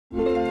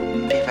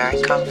be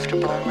very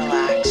comfortable and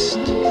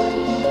relaxed.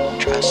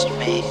 Trust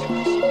me,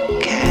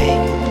 okay?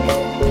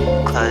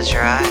 Close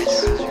your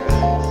eyes.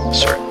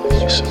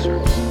 Certainly, you said.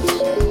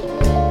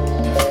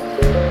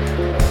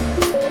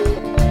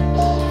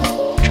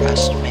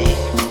 Trust me,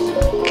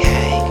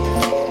 okay?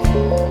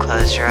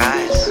 Close your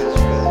eyes.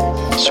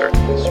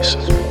 Certainly, you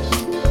said.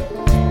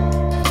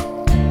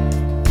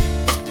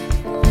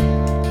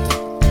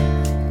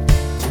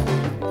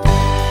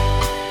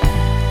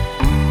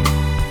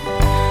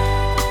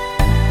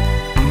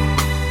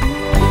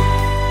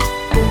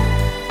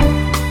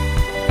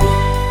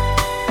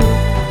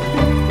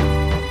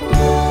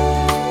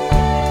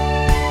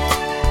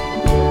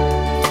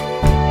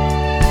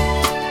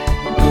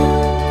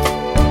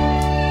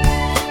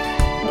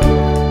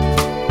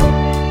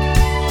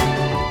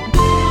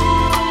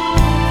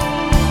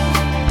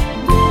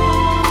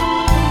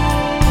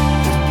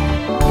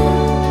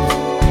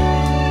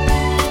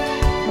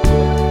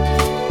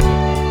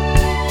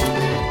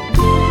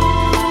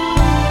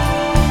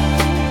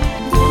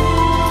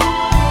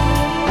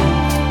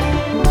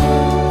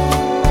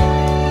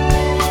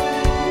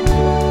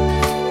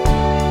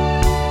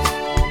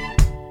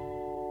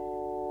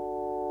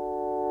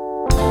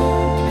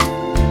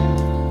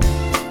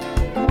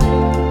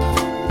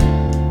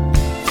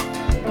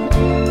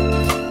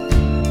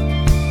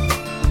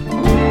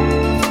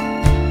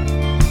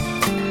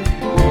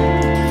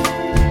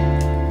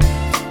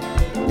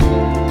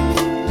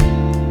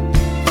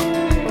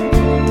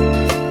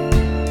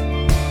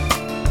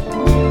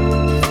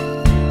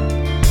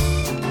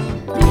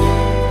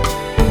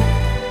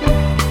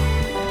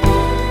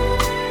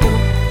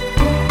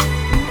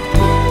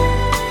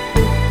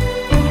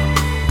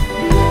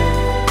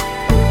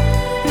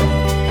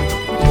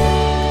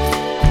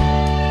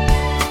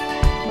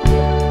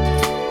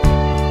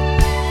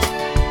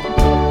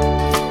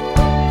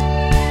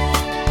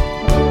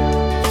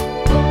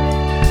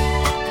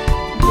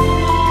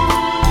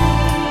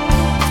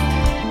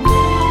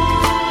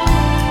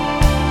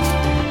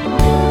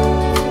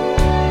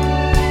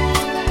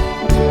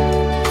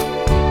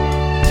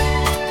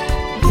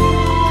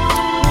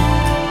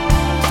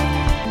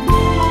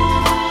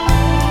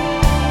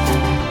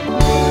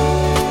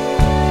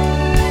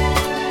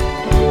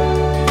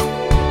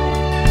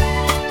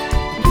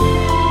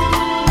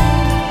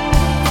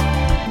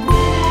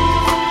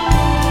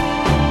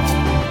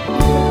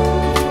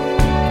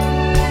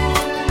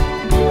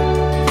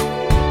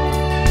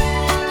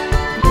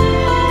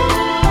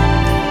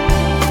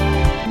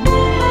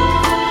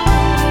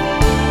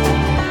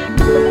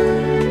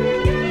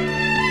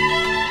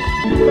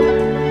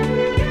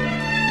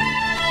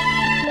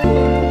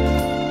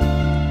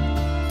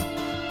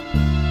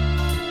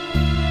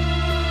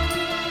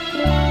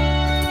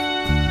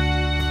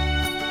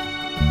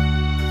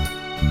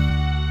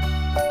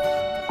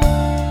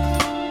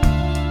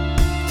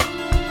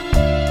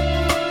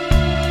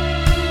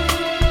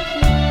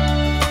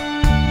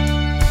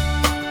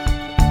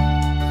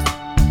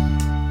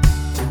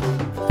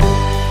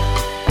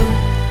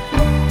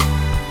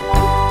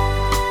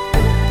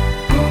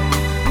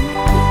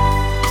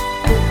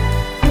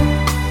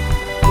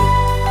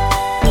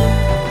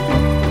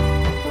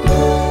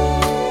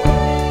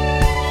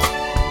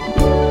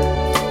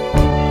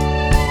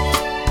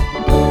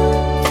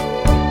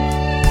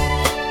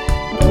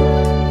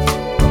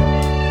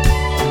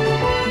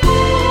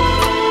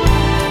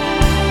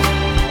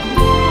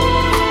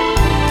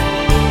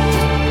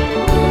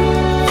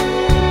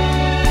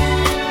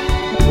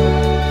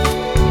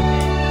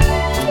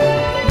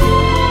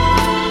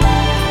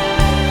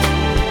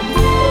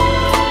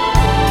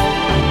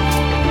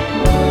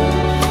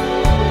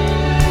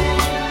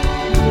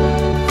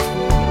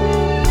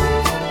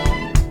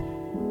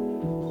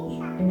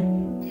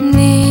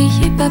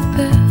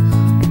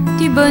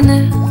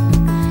 bonheur,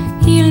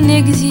 il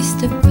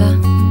n'existe pas,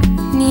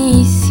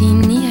 ni ici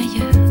ni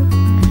ailleurs.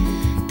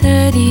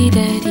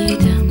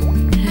 Ta-di-da-di-dam,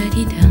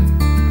 ta-di-dam.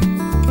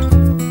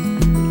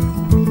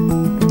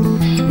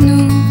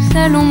 Nous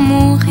allons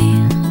mourir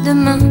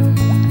demain,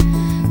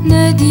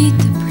 ne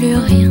dites plus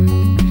rien.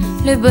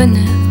 Le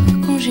bonheur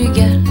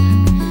conjugal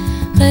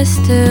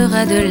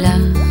restera de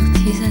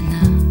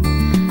l'artisanat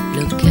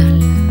local.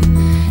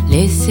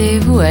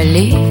 Laissez-vous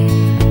aller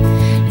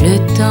le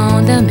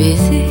temps d'un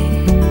baiser,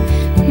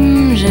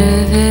 je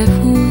vais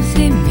vous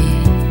aimer.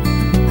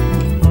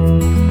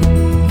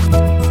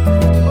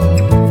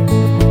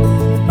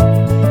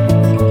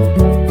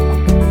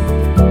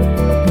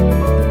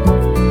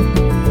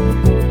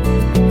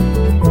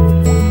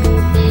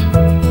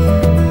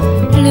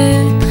 Le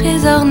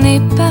trésor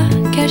n'est pas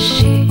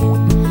caché,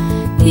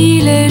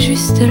 il est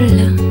juste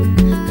là,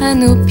 à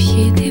nos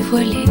pieds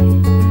dévoilés.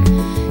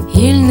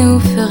 Il nous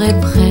ferait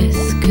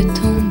presque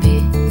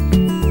tomber.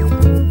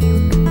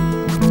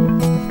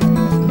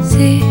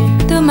 C'est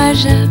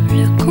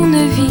dommageable qu'on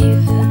ne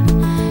vive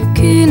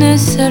qu'une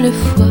seule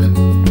fois.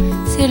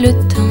 C'est le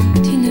temps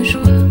d'une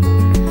joie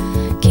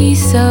qui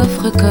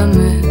s'offre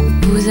comme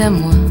vous à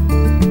moi.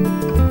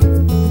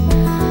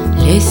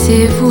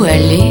 Laissez-vous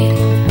aller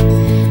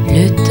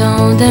le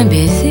temps d'un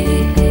baiser,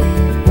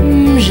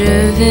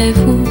 vais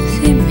vous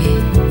aimer.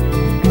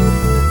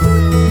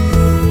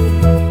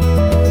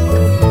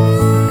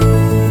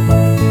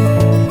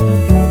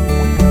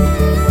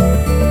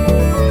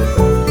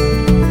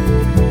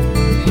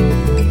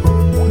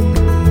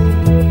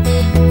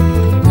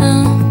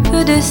 Un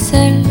peu de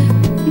sel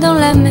dans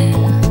la mer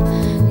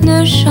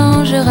ne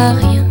changera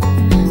rien.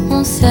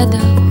 On s'adore,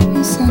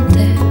 on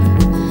s'enterre,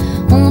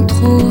 on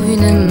trouve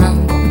une main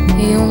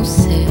et on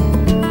sait.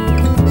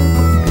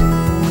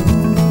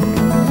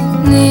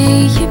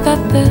 N'ayez pas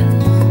peur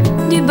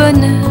du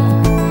bonheur,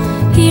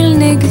 il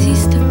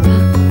n'existe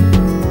pas.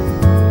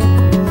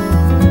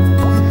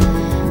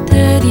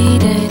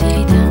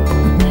 Da-di-da-di-da,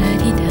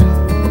 da-di-da.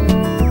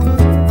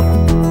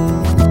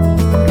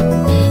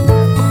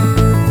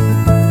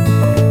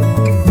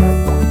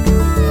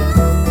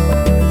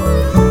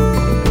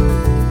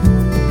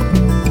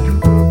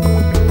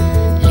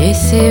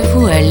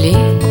 Laissez-vous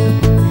aller,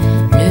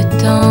 le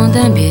temps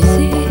d'un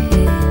baiser,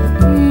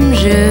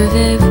 je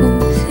vais vous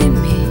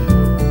aimer.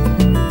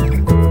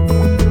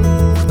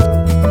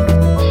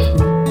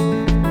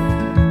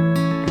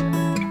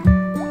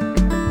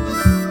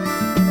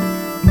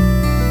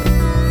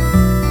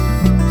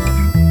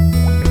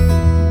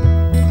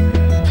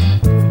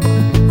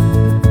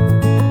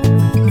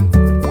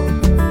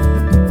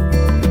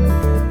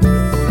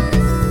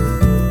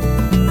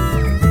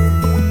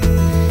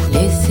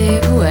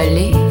 Laissez-vous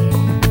aller,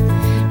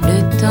 le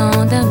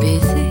temps d'un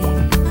baiser,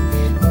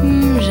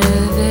 je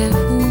vais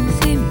vous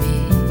aimer.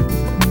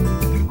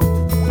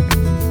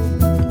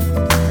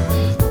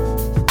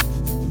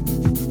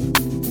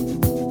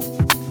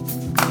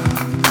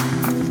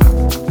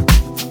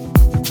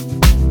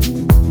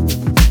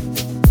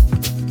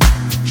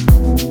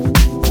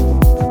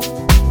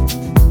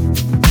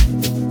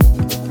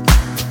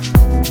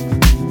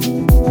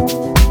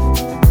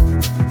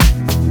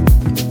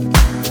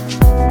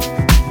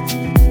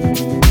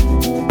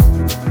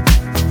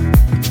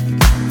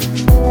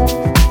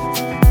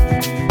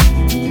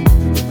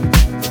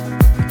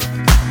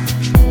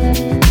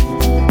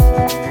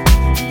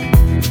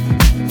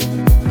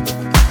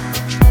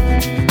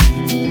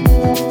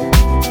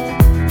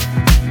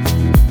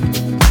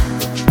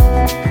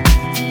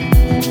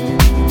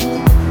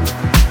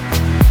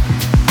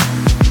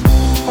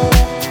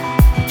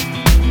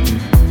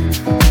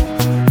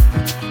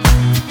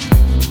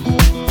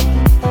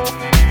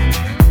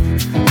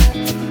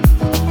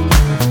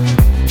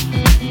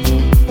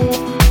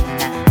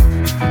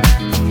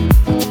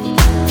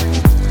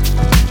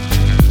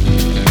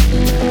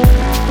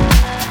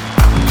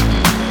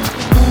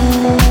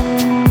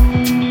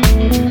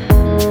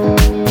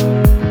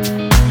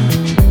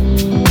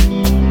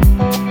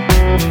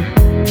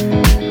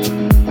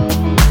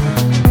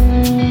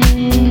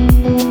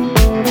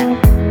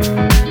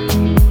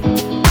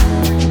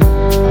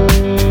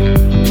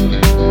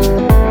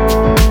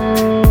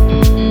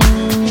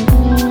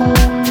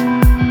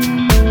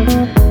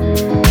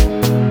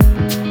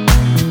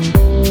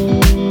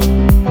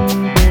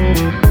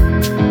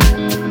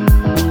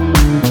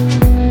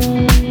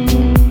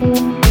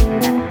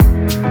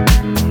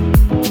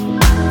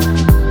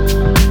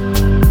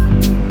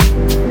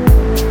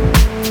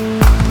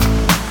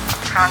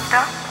 Pronto?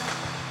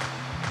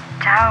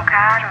 Ciao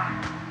caro.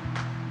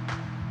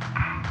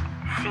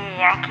 Sì,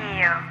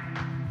 anch'io.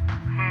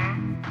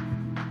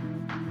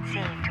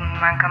 Sì, tu mi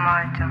manca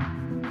molto.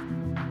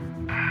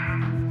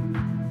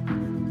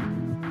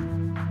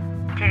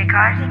 Ti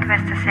ricordi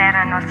questa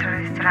sera al nostro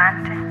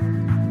ristorante?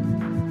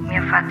 Mi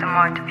ha fatto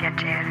molto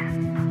piacere.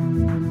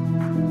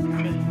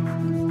 Sì.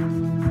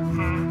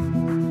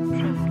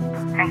 Sì,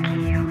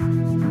 anch'io.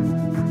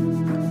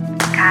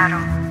 Caro,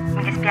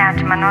 mi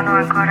dispiace ma non ho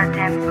ancora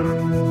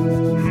tempo.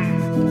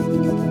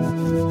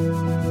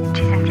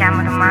 Ci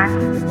sentiamo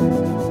domani?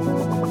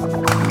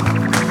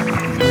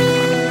 Sì,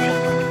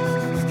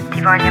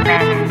 ti voglio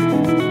bene.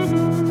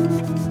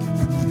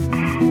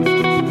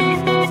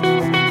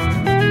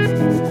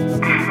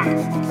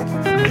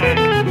 Ok,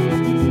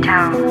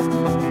 ciao.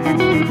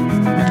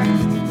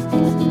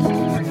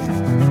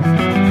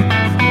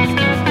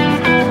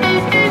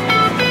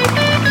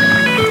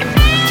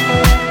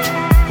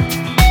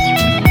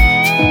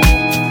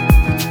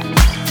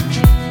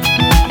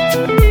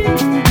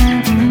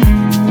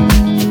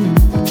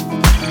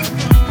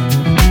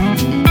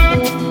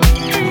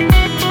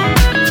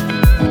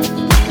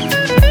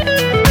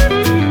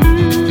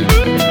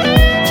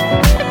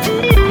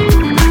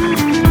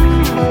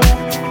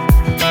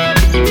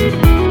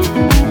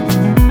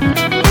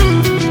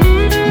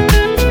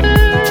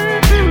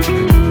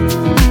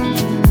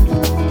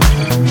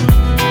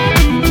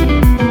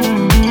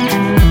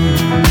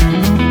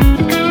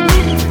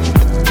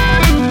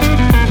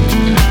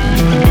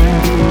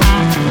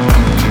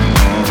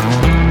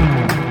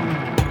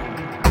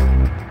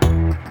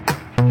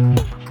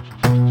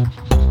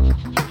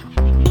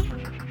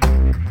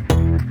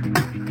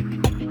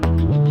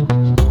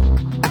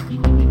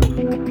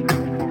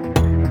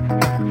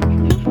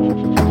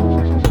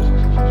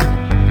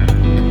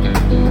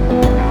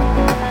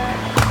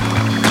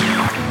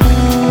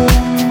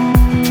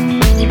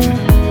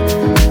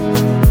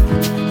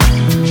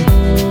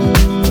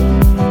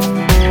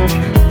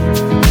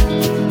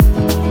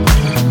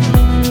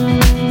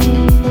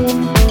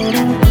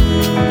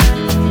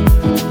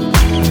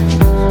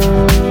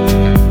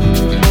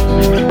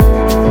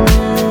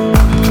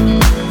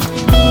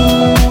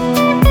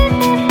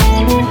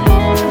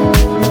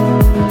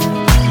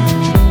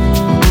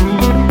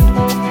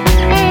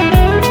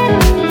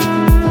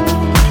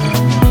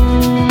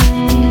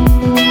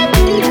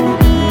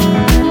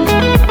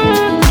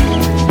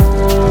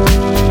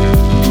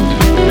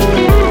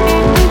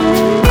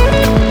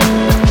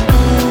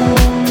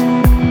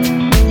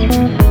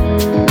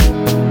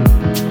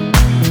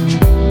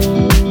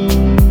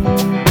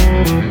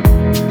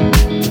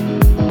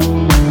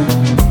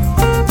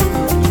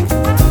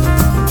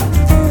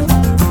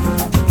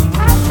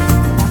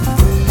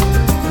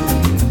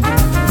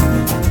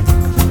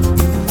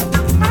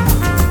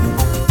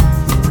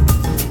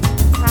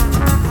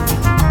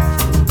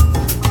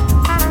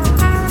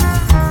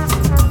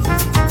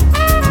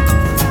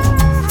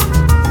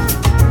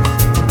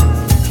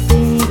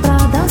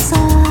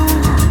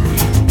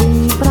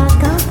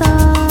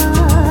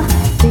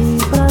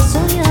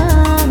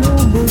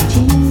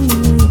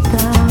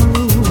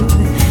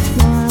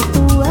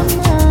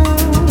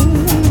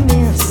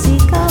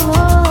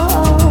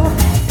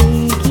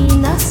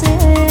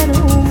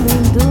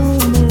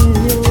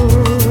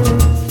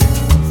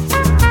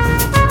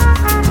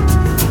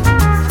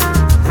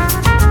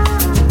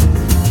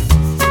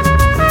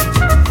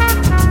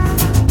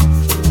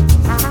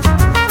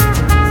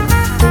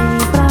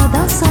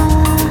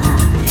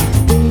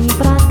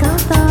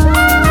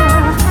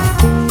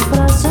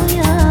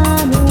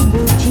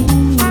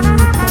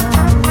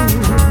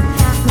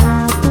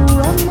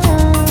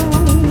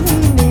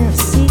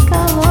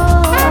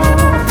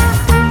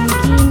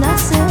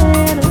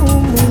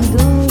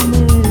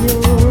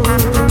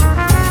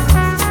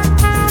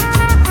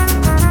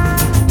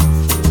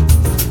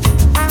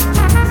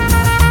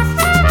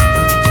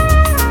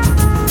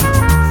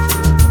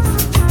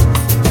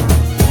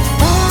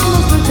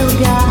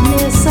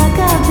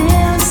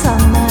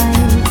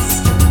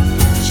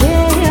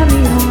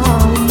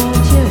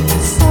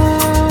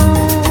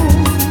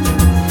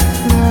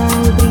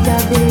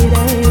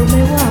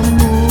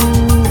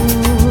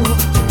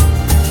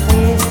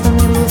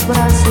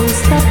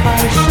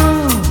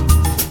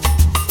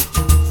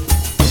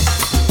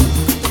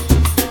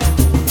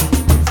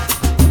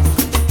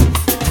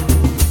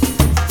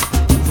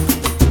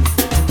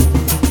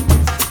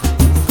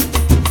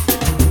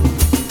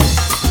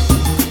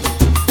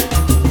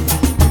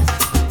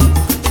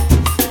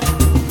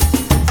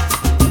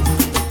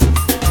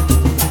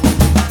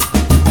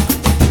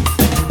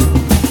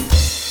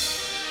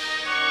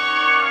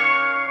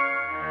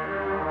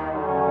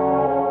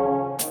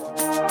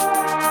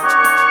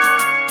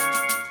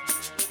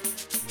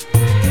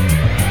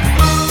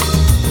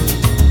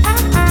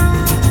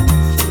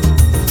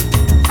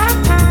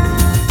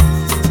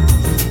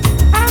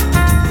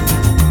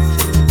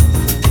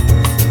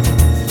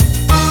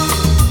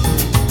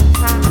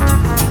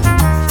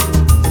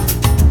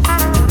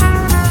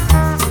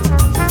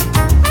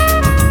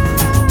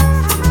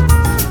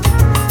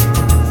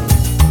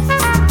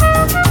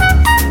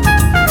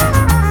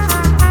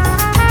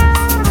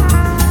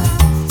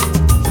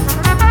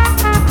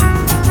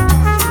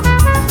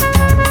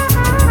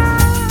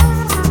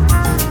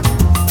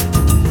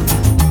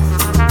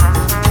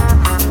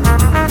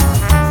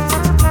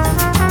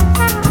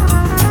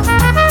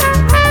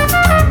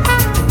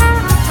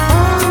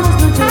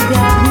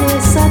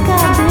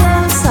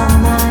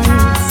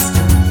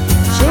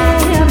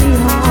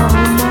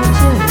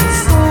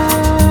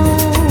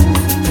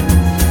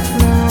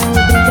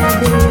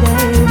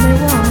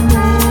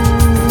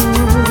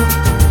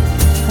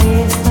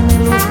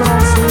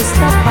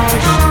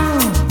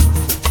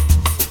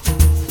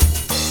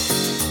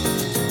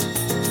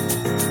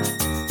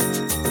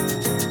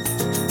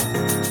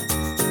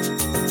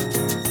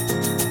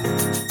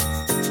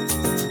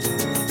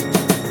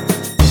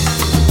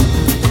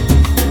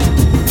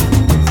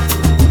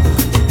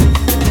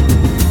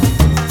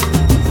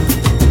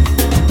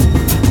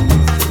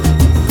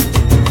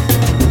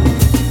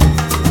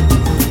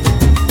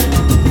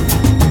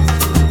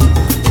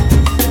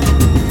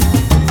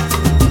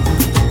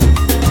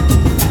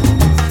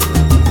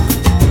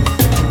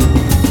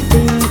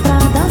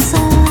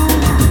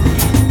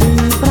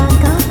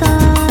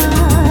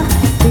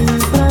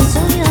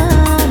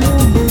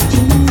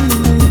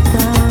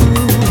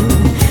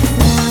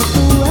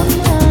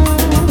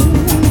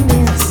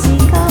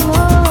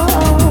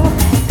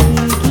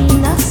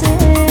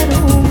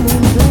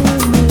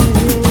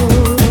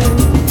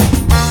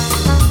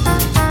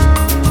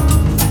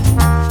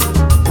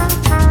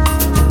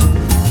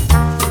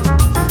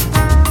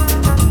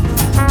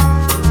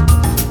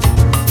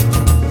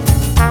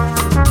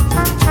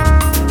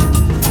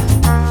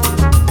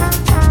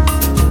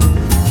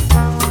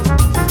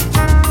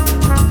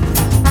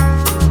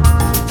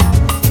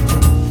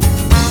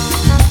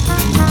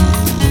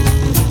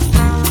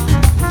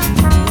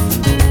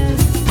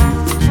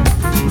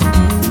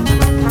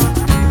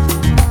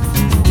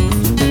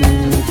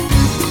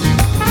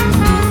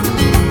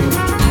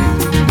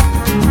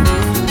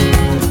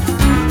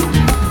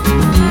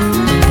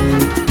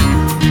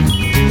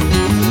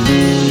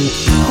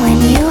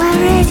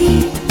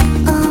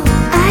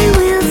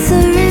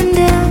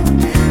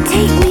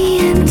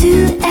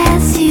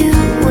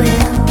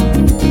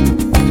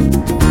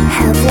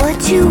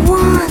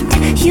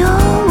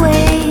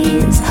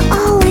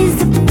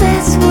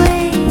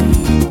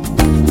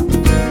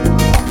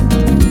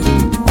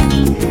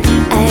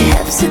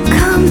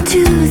 succumb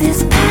to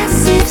this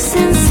passive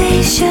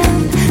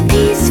sensation,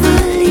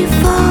 peacefully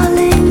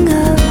falling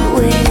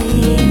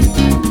away.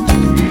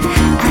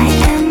 I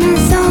am a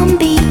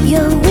zombie,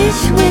 your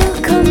wish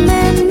will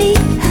command me.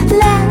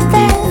 Laugh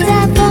as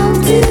I fall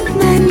to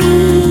my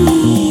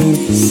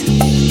knees.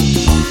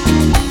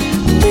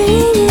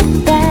 Bring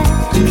it back,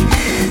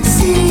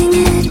 sing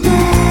it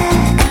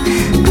back.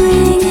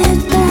 Bring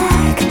it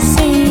back,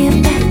 say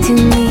it back to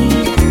me.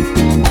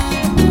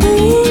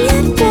 Bring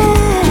it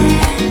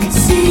back,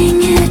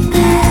 sing it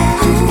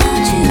back.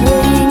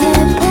 Bring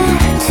it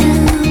back to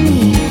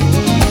me.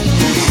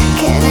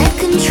 Can I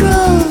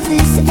control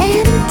this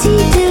empty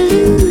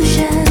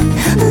delusion,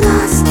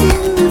 lost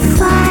in the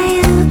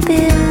fire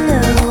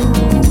below?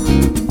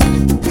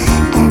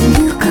 And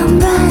you come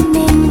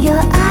running,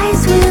 your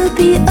eyes will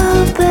be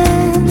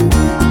open.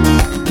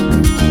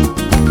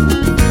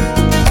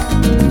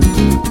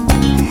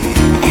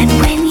 And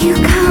when you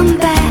come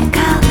back,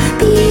 I'll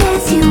be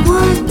as you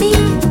want me,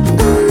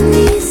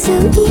 only so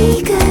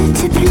eager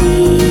to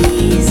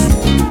please.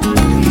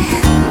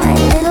 My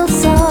little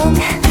song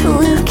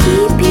will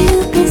keep you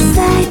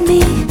beside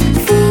me,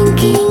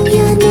 thinking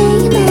your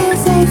name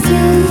as I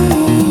sing.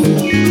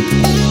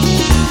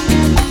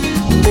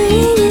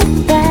 Bring it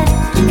back,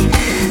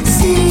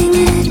 sing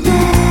it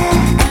back.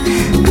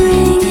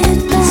 Bring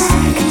it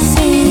back,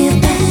 say it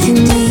back to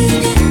me.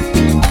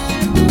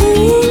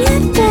 Bring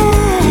it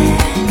back,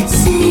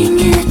 sing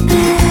it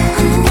back.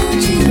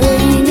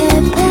 Bring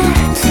it back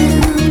to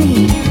me.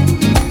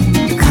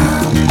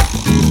 Come,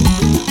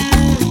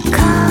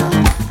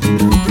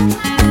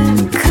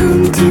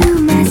 come to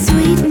my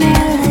sweet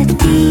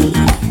melody.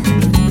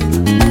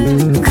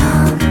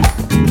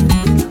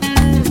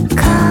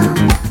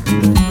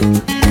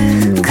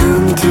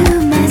 Come to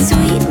my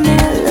sweet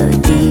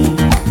melody.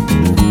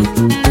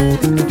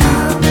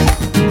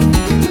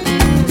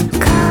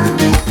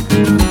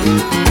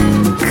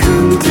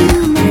 Come to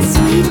my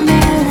sweet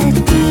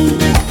melody.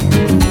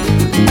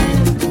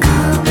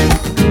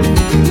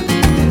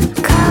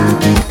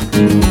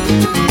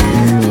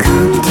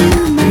 Come to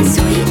my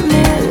sweet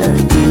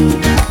melody.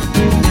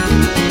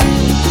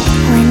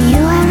 When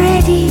you are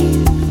ready,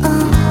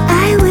 oh,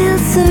 I will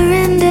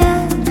surrender.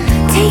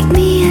 Take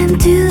me and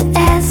do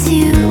as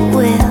you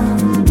will.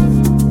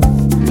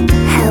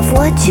 Have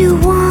what you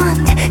want,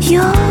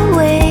 your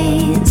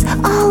way's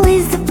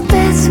always the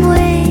best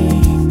way.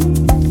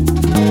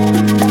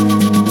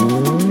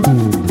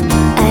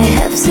 I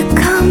have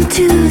succumbed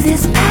to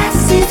this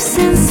passive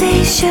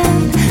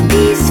sensation,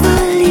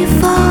 peacefully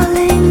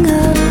falling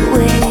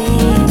away.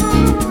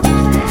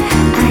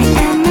 I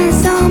am a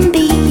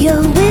zombie,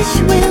 your wish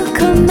will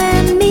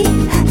command me.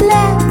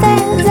 Laugh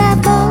as I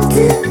fall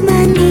to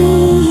my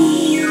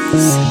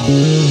knees.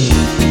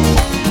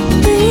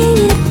 Bring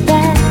it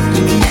back,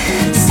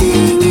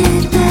 sing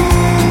it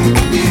back.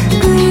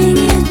 Bring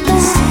it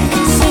back,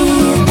 say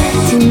it back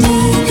to me.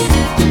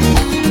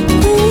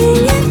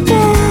 Bring it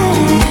back,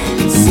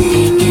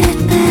 sing it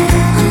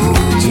back.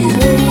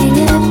 Bring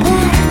it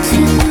back to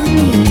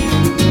me.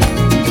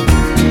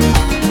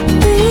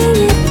 Bring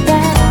it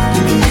back,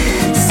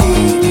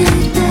 sing it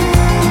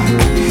back.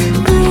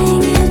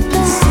 Bring it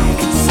back,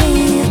 say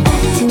it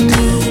back to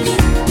me.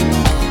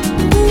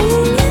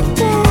 Bring it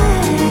back,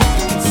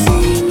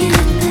 sing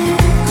it back.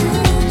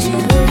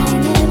 Bring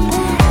it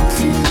back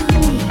to me.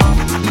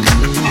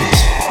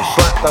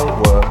 Slap don't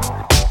work.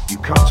 You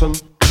cut them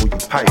or you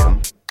pay them,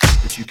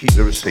 but you keep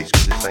the receipts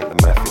because this ain't the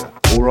mafia.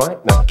 Alright?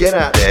 Now get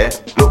out there,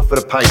 look for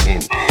the painting.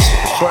 If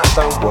the slap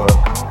don't work,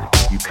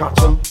 you cut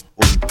them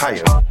or you pay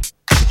them,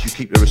 but you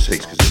keep the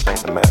receipts because this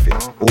ain't the mafia.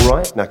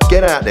 Alright? Now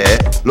get out there,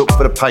 look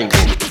for the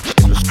painting.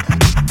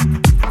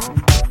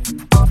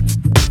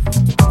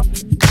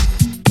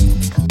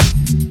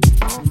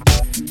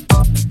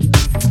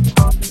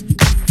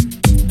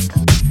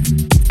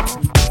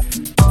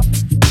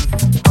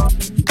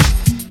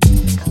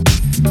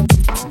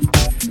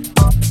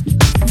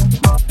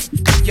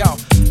 Yo,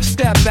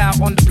 step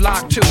out on the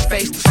block too,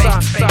 face the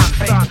sun.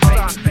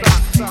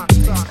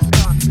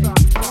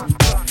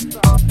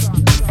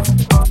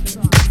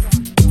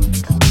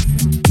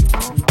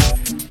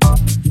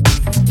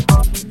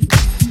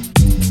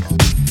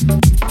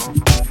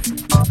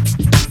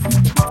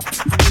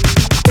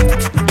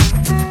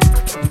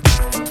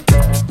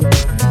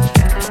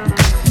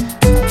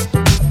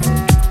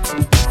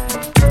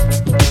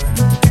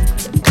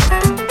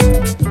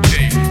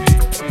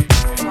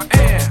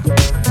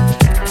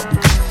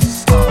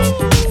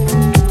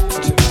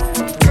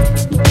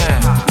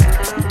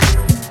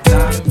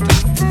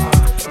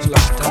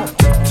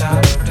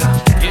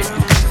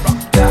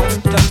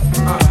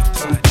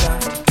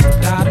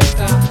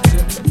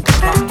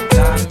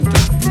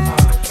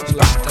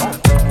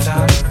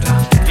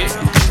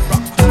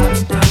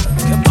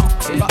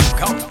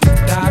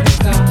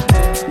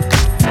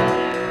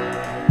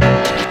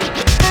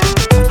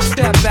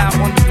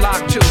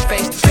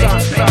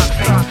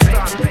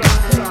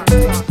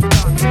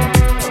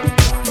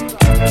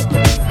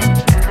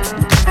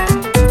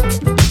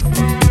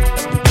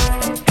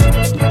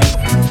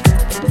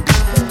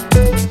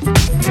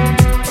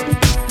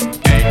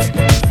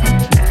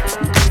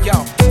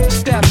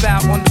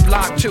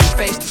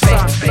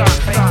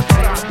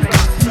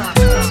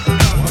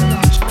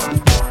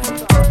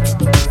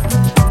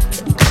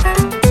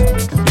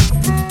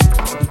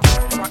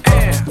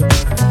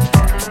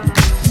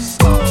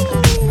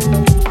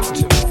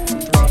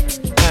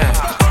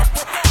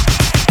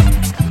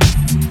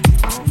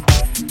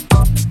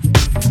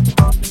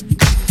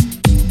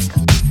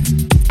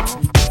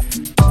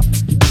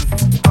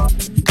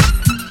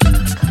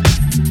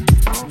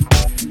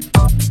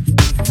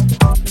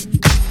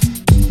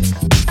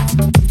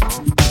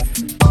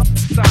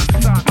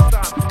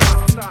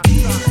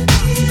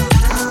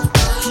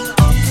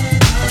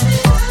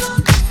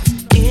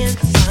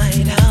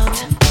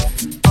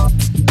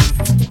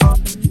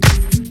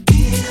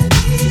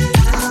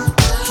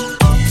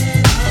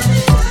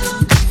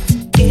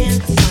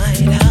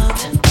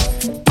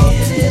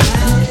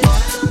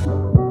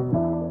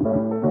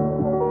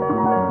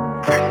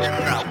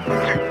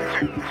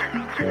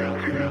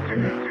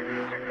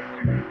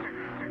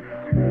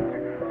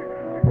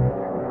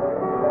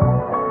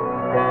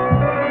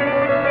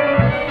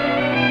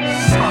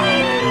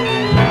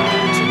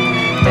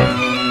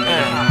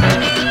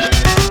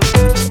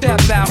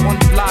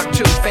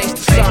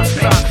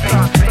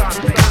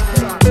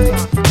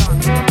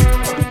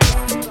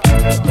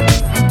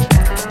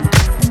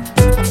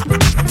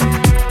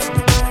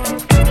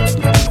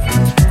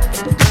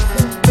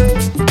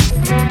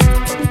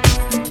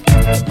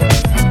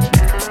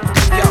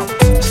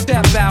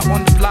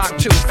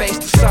 face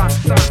the sun.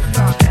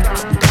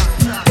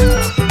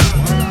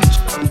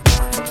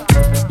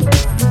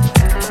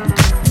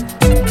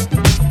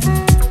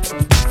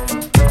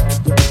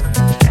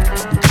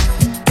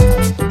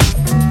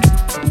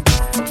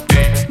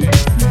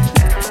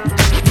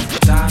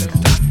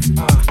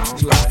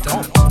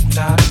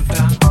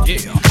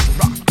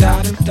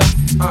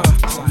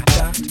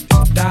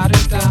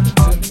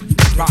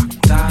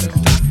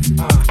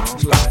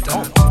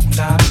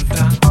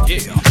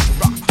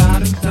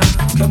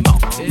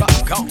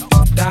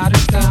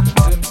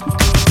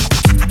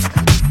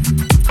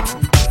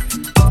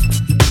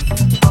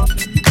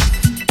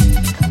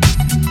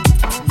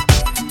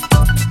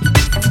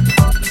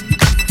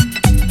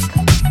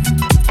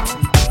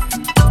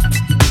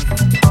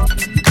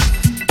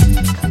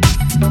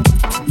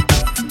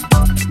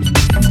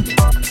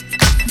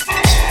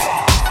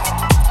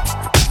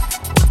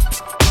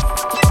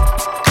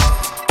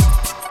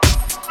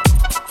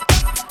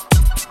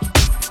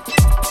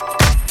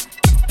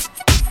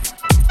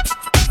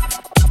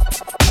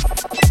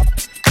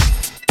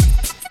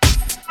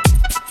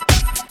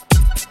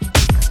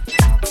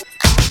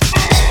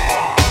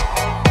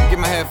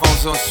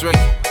 On straight.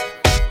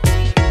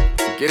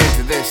 Get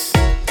into this.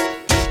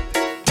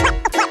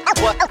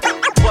 What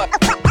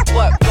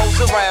goes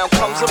around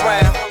comes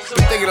around.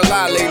 Been thinking a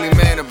lot lately,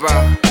 man,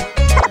 about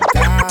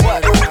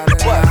what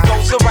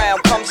goes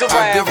around comes around.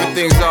 How different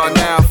things are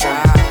now from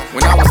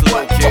when I was a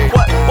little kid.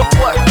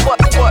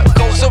 What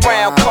goes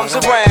around comes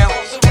around.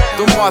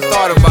 The more I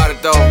thought about it,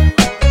 though,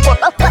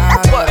 what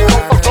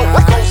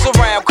goes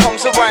around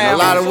comes around. In a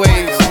lot of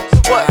ways,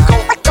 what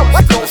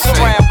goes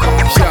around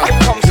comes around.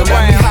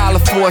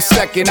 For a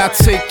second, I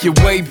take you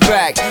way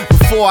back.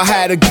 Before I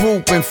had a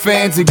group and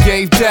fans that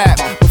gave dap.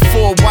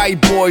 Before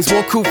white boys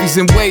wore koofies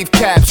and wave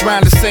caps.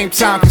 Around the same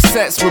time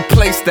cassettes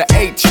replaced the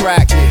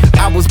 8-track.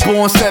 I was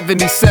born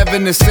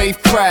 77 and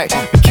safe crack.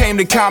 Became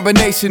the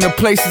combination of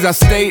places I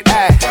stayed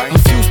at. A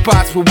few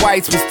spots where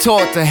whites was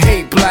taught to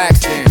hate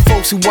blacks.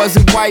 Folks who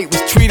wasn't white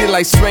was treated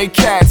like stray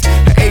cats.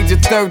 At the age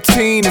of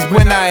 13 is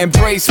when I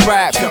embraced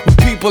rap. When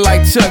people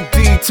like Chuck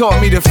D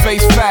taught me to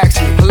face facts.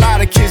 A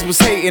lot of kids was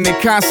hating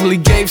and constantly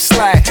gave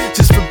slack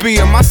just for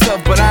being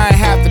myself, but I ain't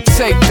have to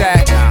take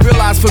that.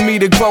 Realized for me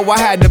to grow, I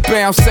had to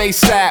bounce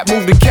ASAP.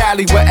 Moved to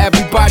Cali where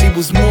everybody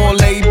was more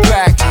laid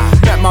back.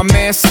 Met my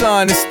man's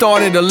son and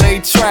started to lay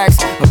tracks.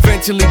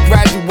 Eventually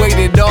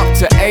graduated up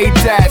to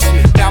A-Dats.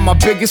 Now my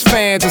biggest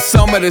fans are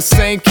some of the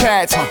same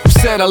cats who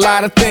said a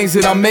lot of things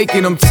that I'm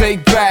making them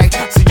take back.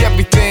 See,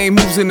 everything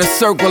moves in a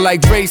circle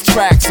like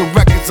racetracks. So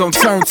records on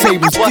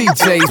turntables,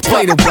 DJs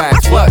play the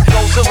wax. What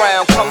goes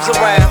around comes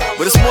around.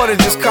 But it's more than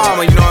just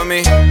karma, you know what I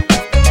mean?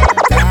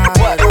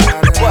 What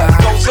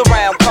goes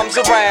around comes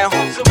around.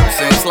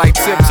 Saying it's like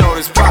tiptoe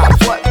this pop.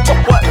 What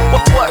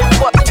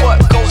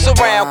goes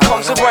around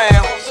comes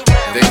around.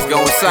 Things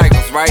go in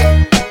cycles,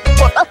 right?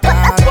 What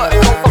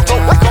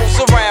goes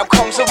around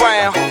comes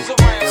around.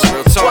 It's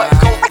real talk.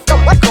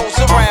 What goes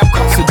around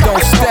comes around. So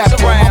don't step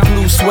on my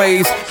blue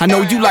suede. I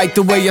know you like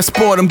the way I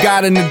sport them.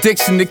 Got an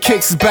addiction to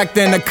kicks. Back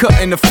then I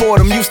couldn't afford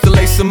them. Used to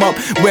lace them up,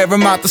 wear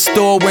them out the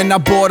store when I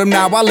bought them.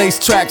 Now I lace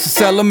tracks and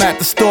sell them at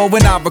the store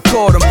when I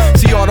record them.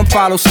 See, autumn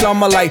follows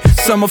summer like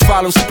summer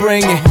follows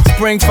spring, and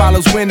spring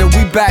follows winter.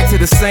 We back to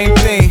the same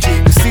thing.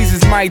 The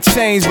seasons might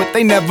change, but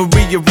they never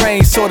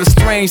rearrange. Sorta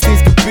strange,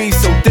 things could be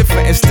so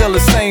different and still the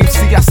same.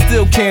 See, I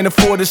still can't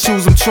afford the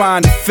shoes I'm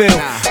trying to fill,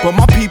 but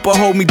my people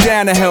hold me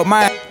down to help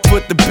my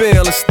foot the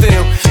bill. And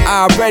still,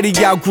 I already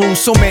outgrew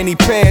so many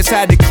pairs.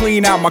 Had to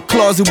clean out my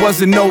closet,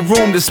 wasn't no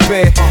room to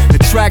spare. The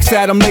tracks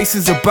that I'm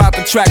laces about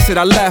the tracks that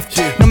I left.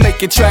 Now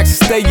making tracks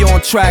to stay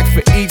on track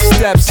for each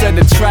step. Said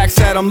the tracks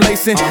that I'm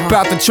lacing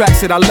about the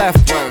tracks that I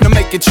left. Now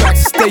making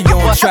tracks to stay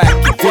on track.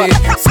 You did.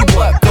 See,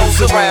 what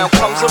goes around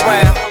comes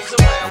around.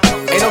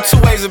 Ain't no two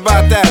ways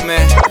about that,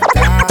 man.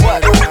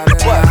 What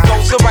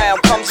goes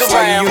around comes around. It's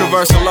like a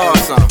universal law or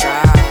something.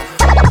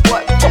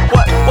 What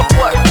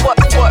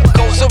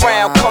goes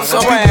around comes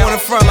around. Some people in the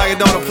front like it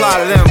don't apply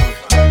to them.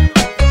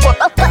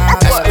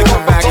 That's when they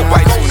come back and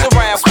bite you in the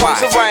spot.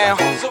 Comes around.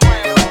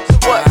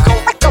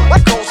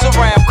 What goes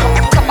around comes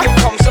around.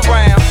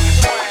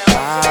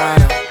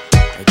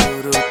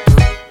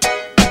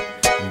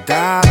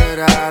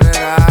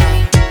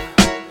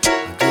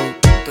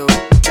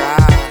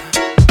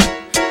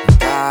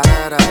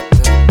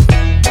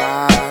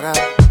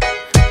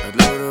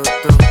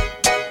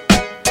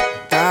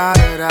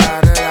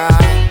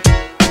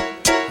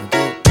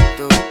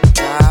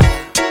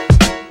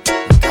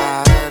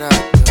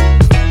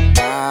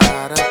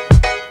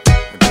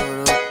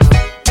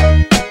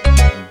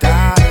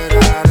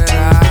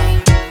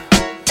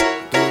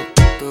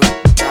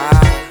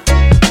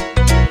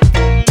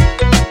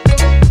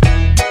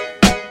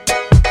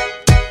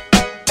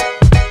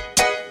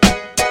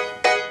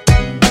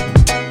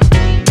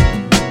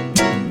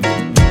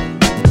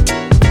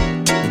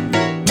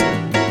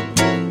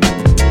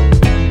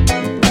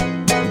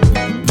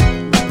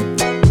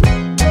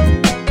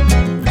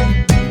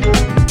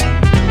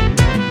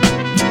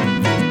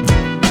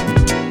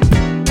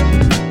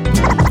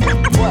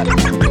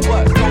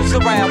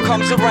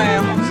 comes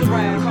around, comes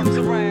around, comes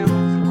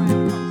around.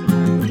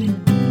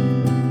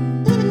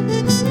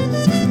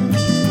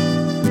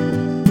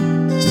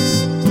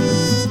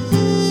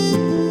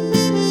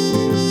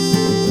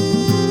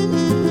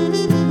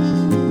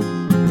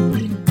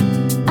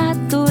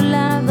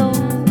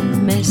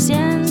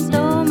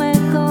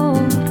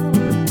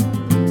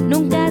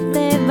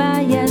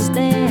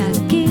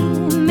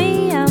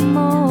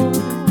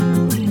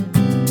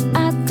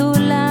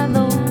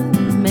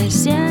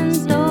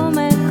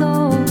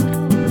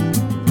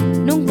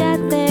 Nunca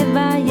te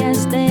vayas.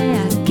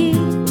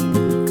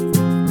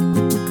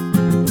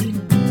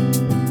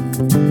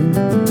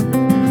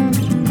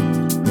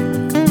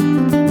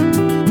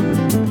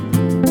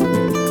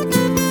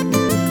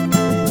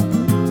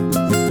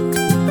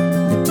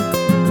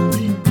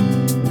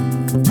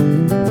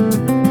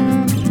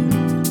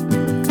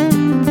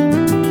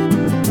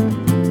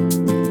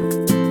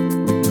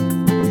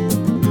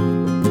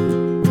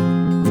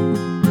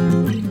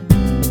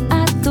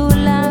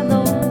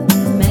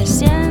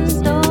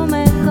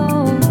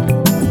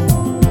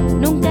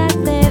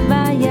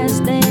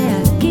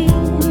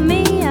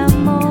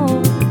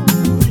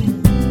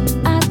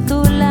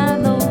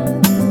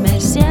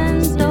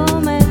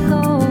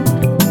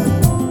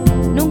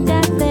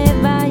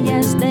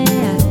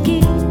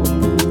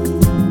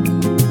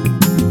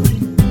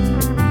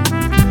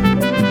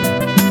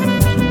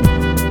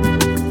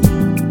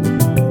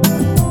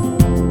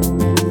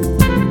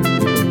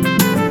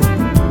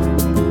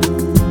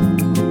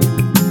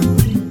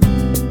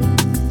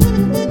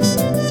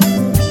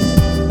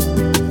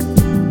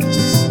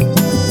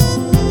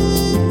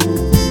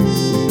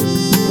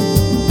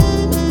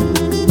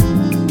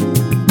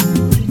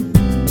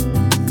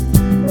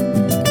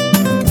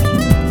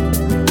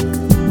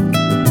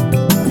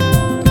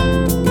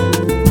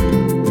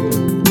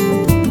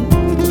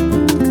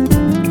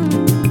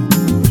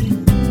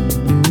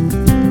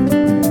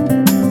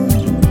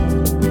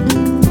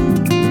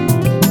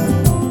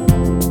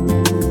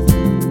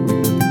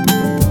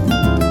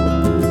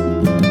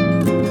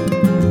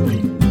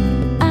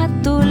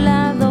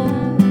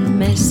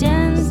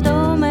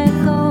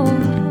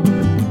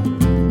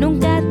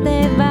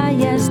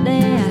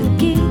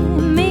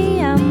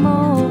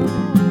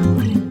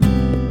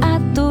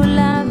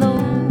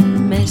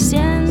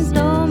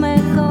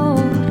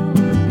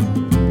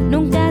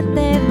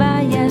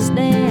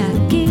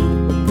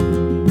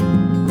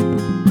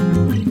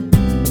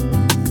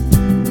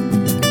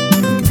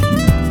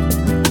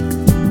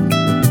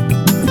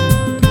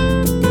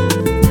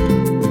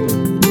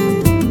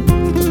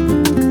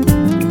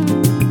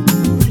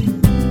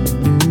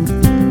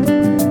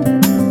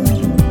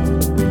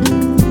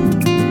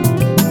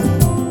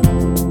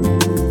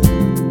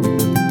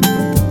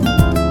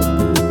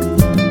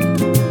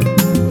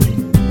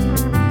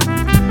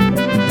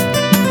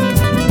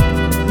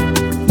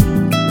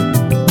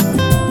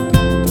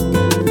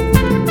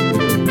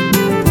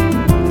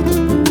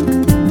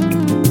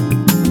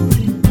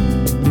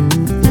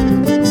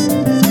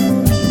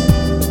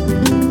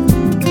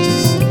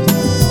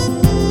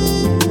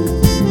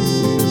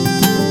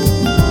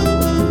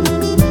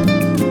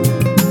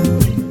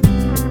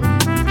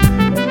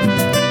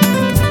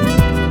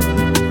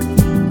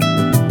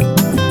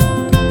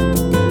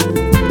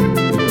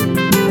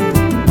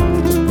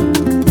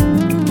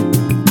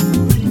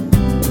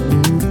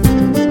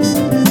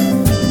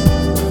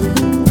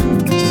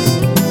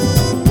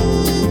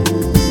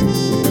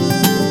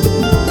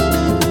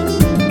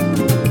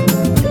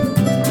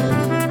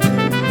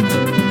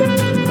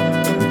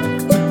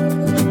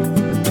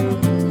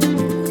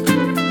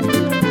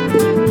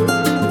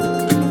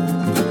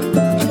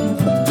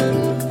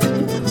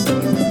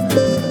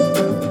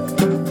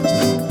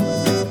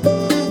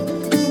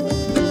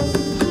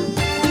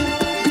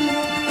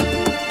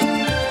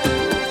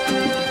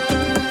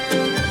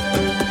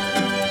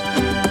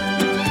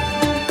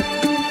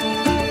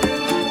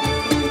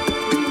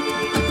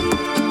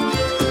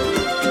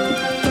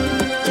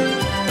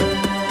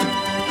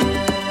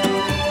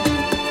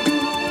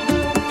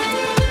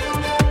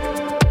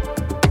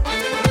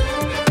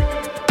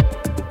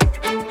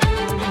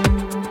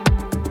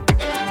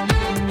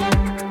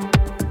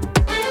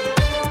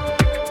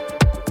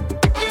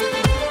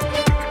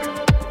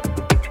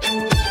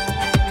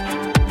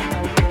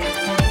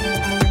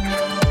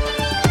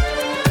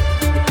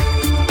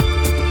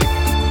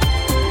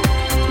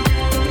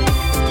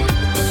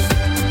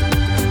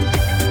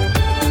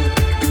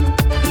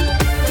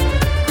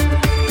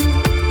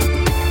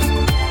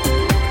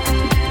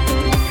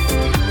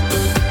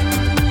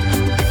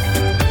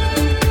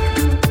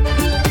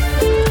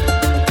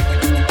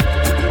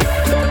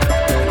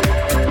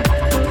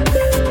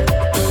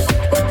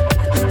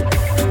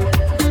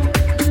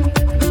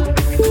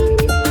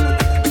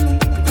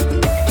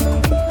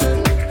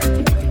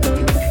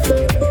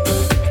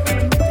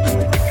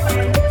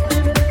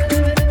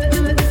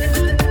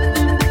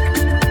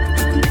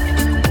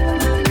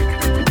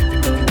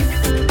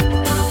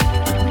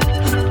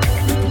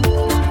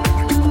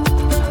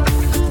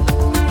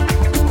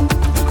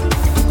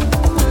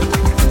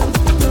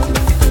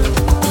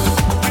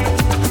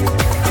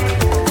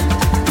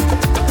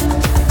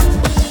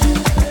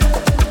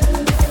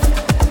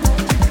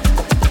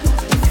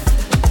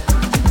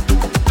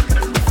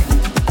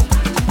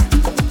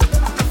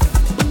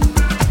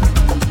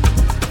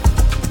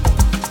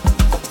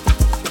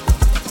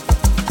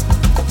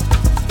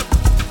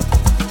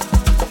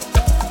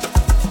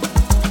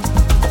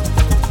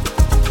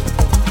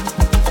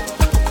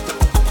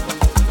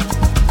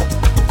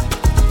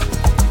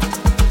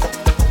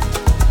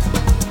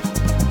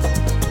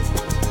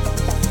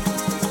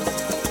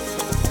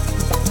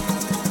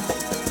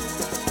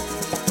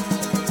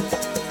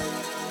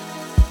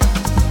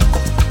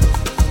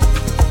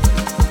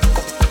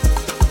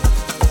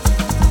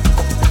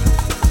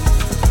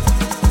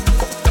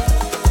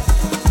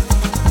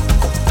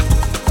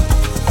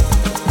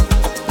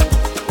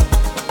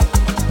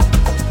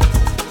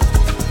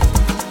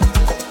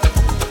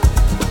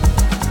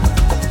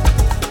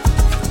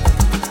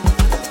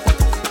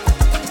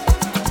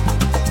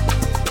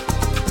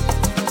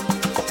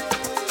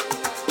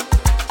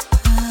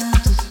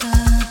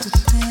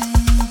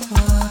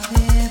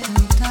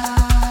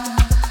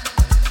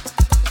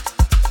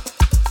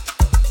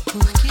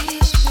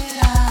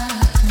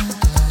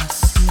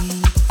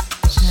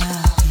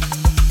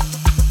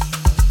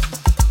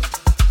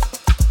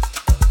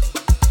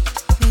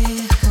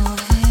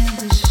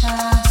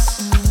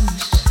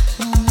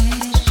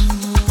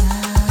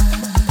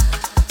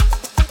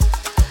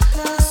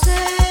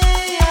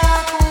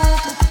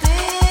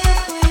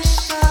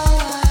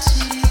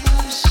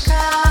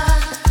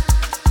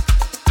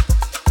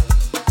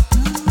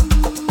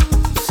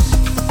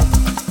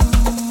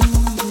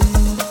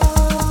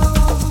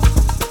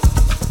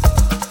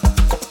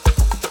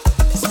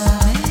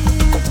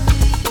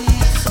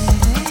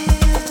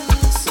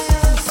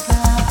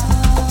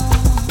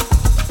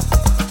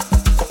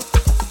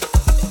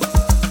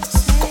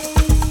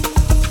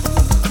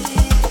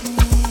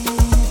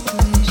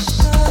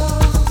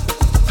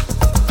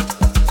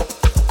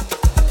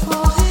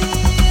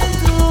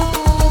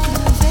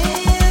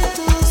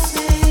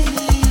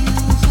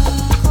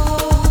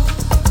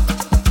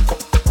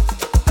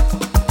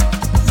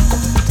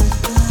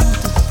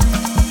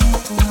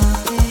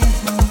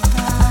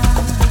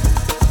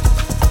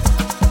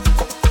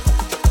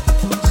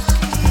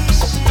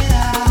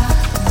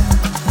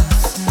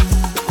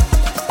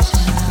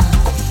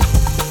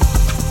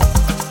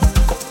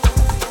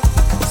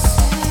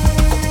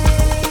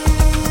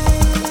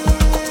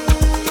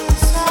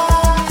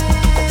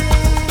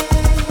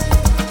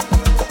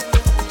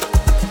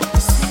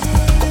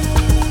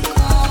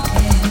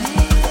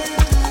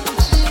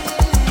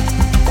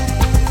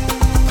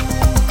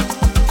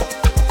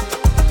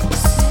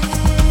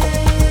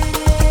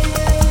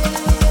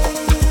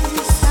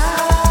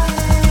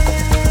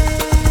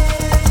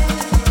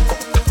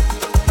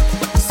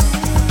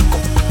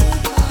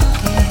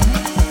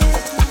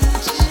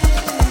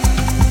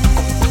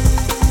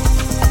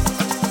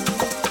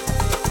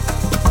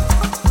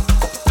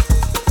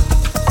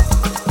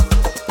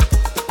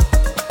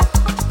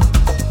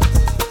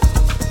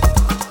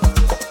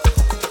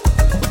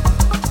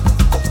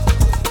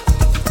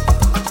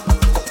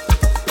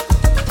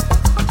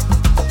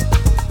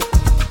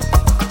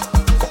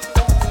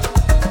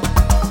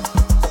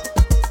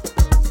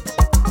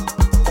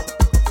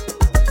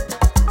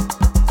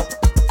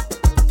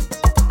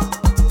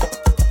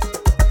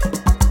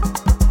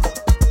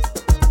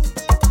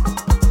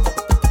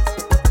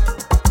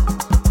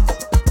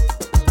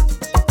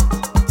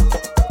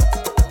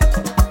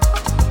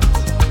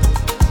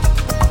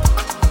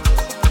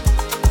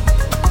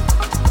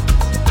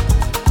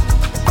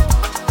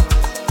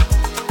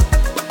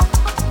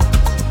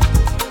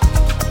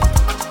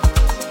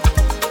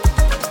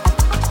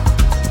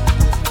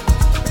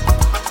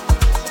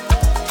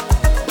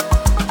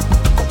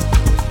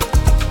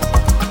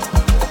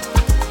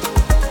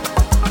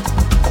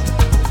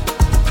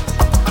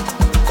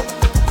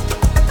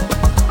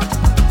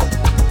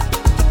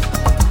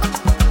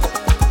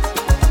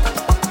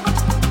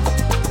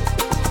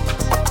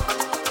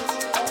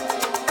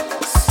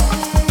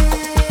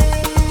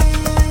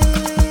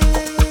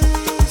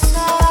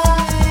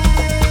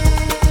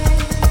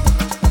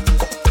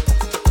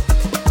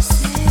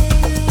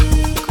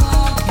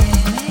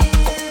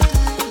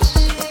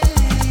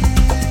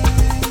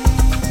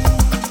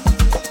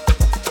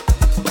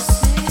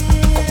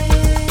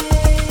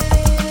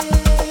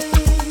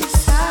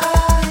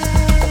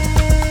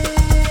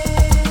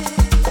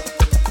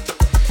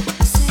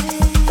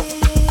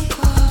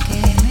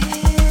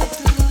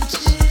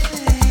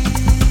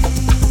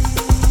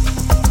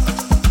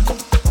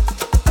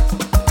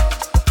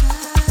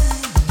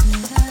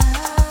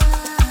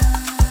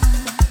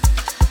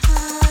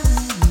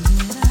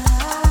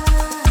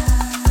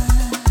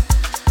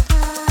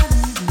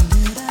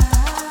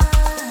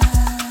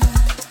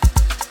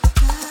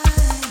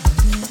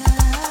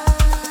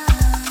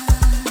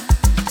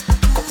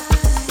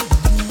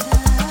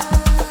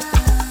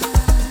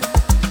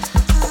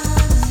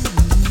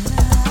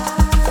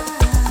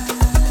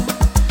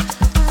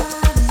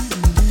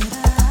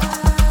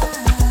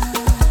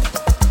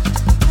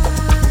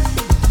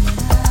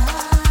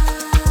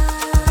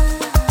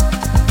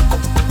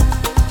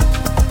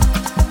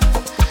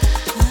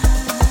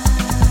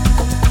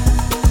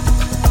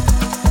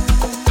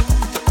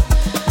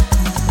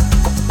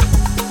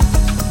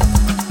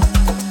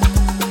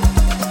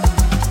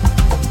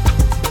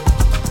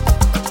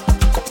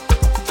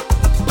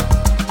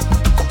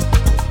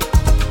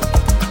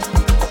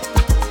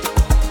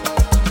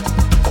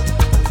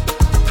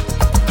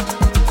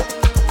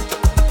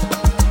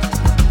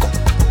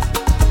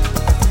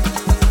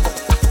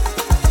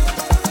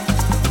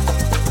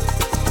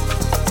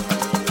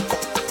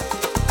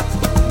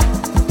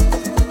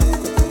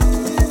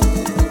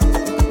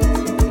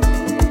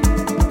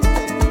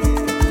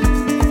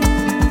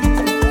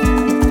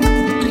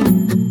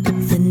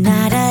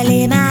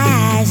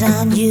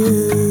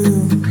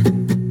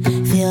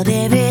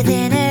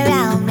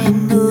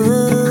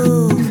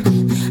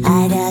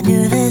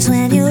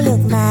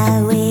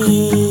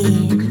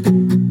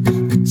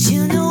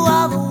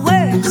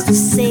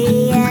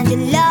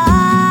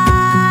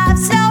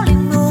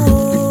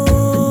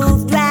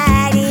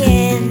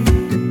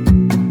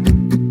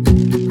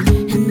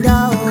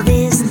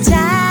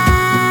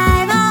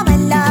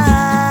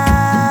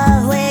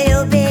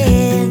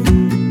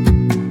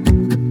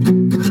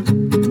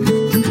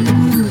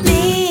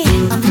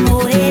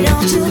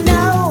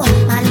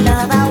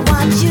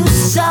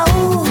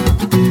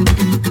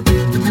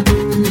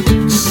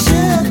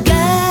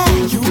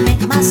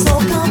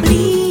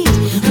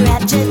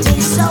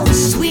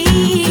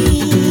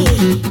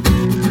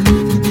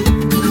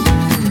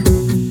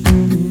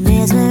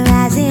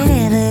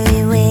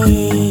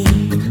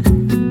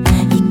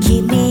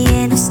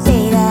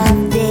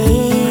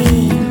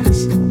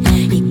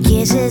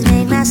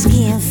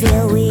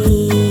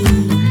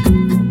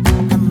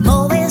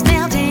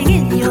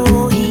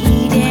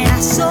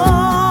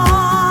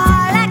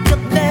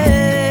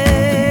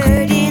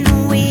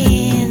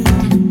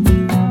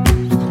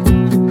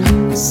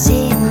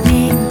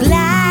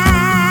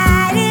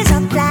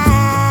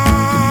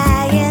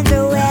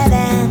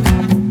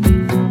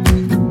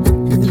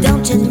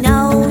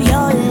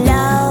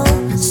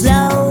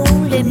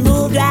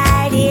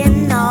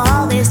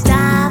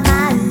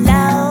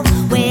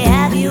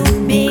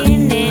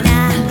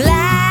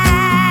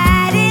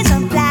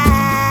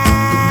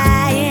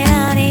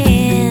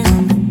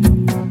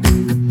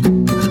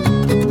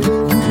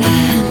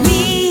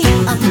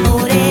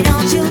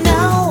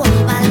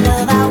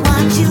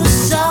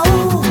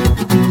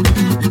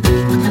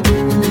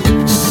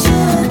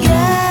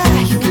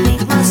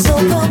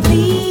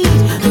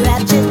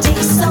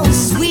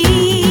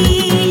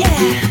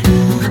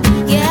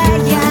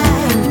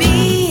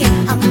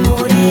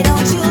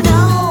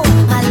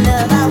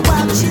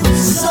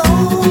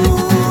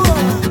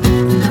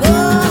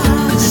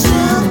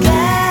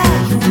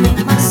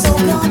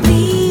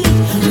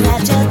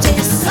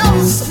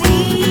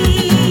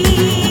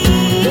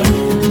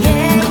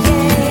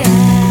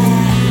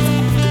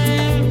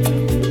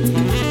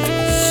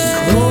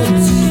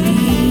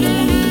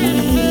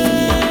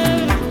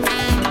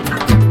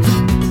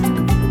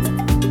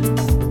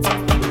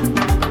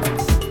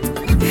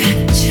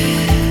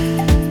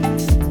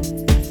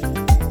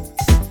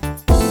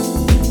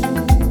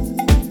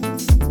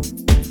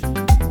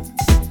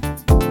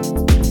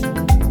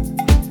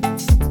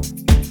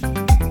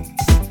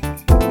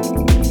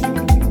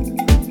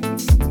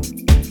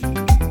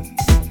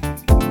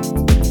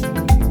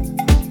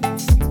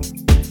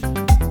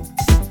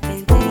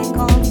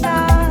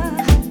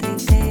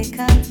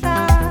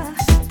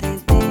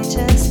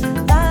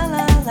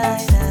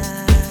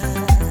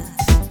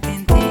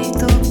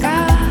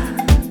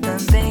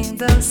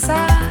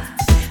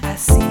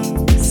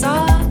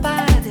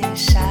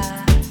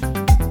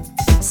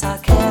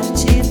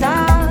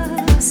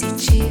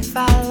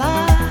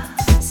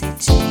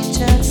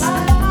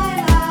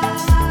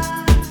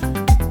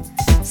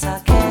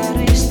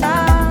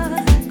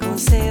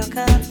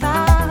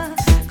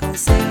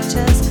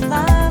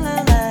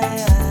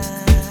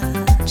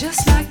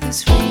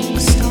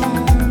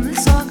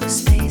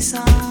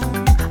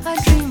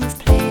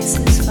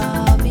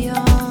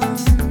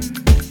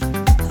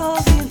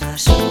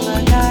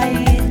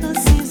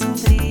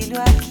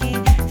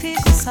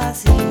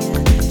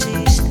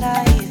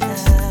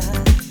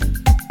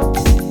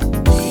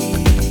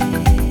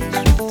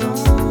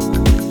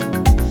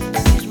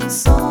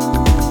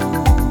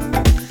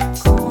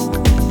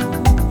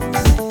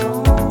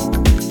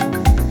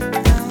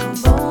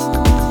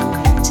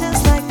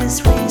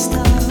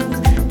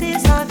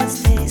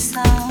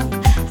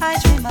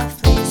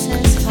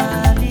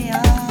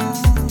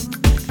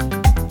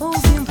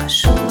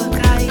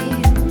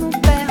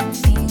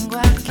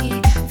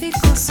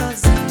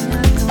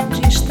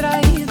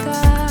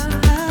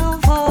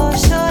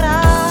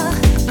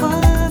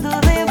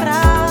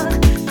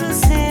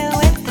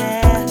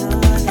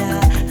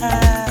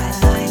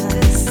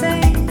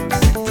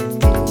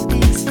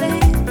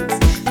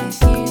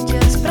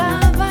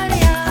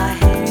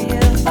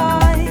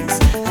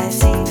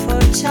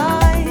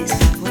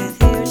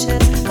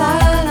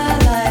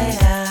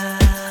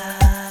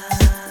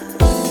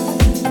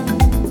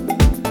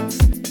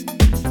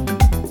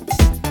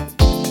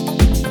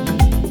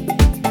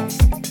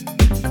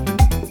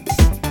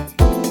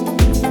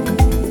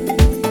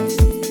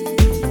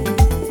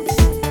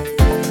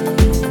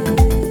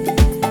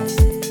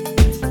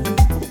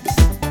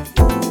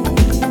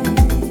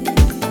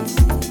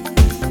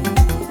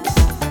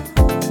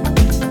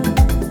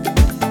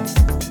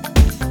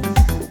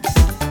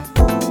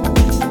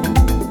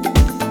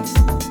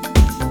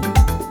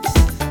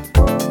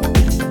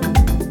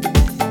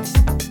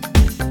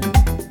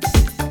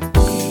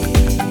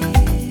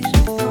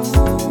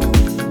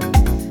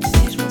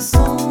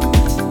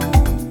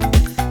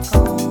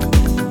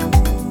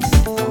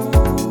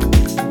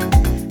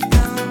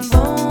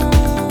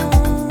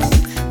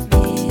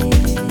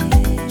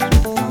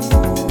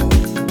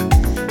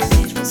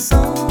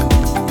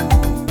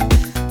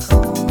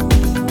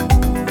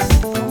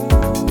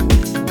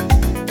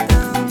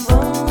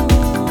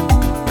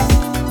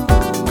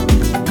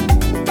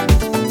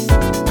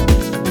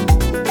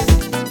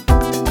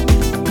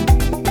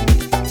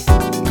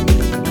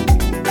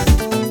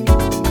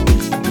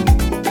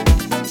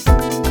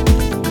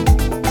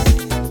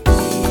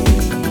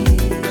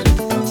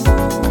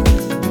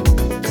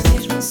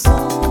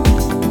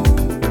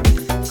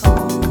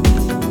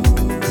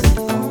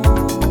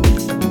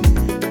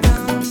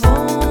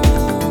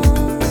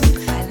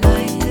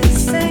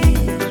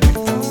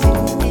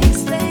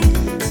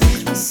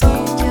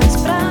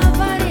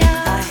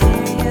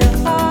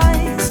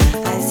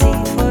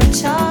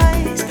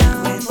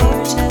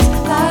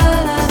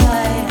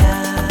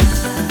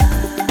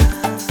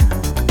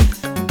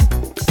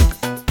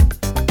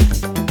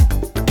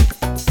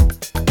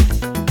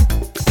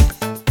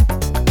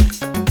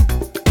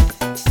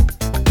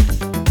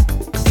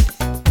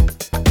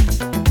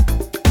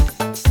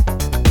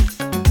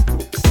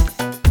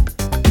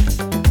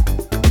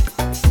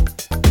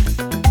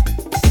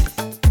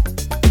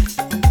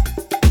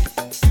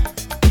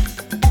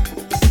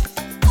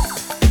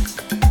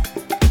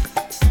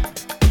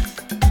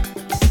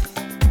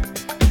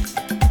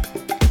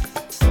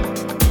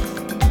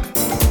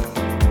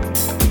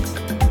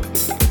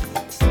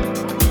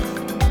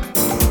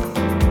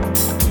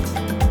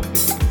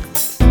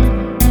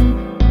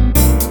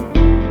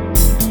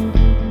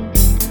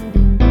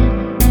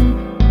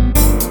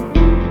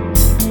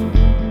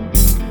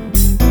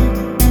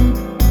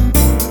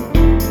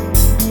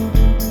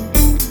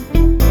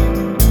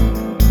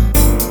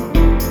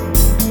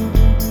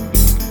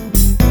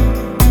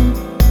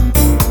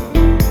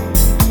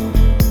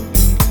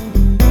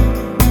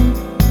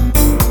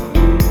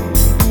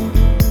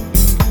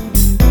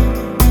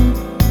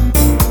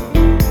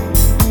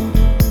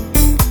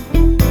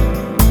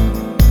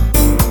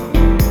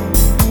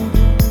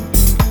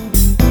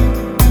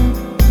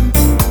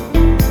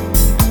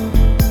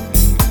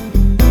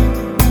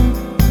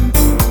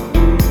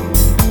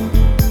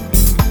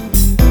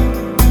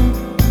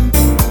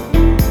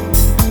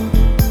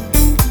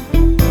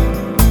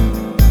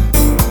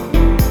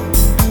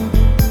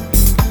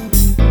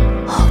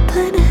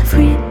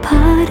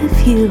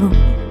 of you.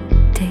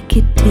 Take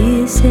it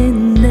easy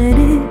and let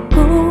it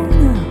go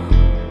now.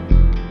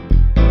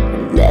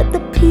 Let the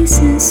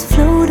pieces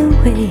float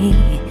away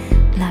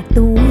like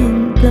the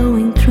wind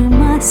blowing through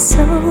my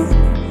soul.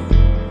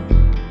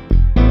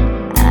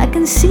 I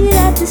can see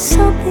that there's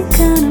something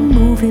kinda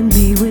moving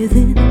me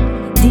within,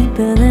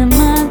 deeper than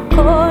my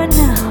core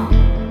now.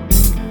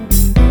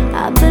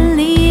 I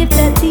believe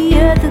that the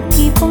earth will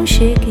keep on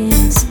shaking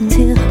us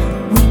until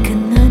we can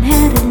learn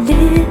how to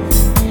live.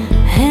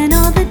 And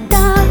all the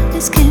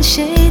darkness can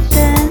shade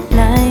the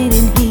light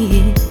in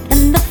here,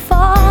 and the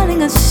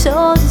falling of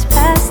souls is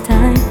past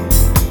time.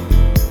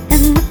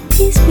 And the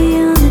peace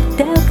beyond the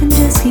doubt can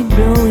just keep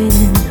blowing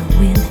in the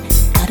wind.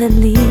 Gotta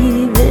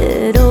leave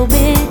it all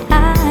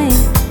behind.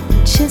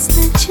 Just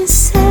let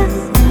yourself,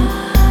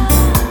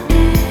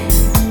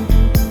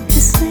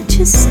 just let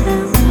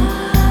yourself.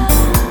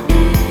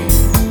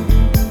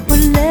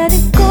 Well, let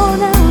it go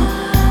now.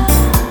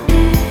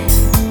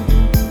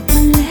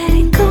 Well, let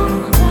it go.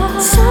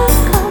 Sun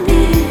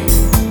coming.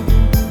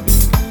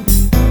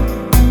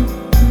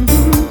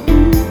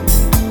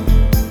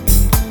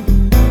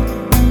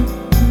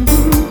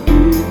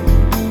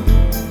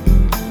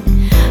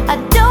 I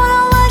don't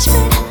know much,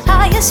 but I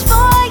ask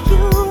for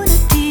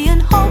unity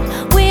and hope.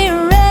 We're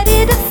ready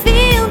to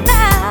feel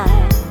now.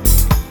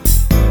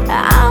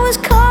 I was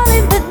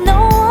calling, but no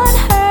one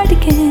heard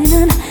again,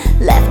 and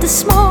left a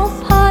small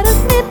part of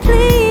me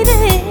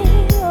bleeding.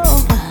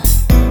 Oh.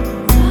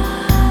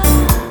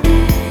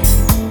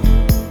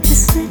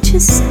 Just let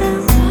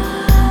yourself.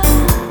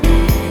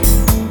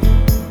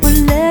 Well,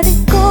 let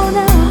it go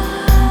now.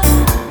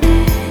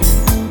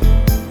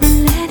 Well,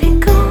 let it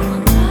go.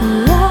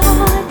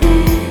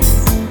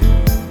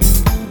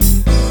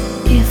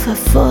 If I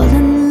fall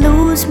and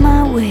lose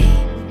my way,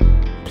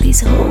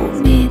 please hold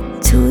me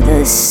to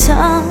the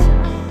sun.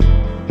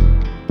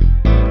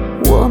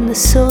 Warm the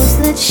souls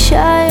that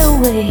shy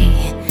away.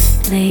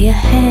 Lay a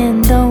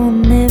hand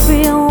on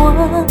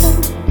everyone.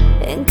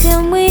 And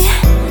can we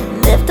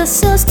lift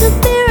ourselves to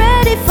be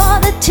ready for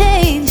the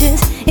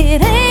changes?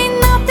 It ain't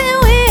nothing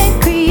we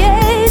ain't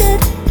created.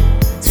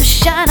 So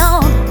shine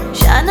on,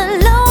 shine a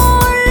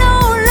low,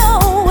 low,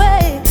 low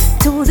way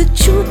to the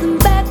truth and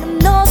back and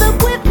know that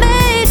we've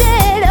made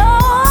it.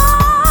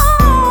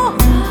 Oh,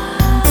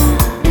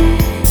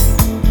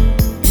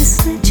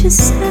 just let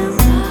yourself.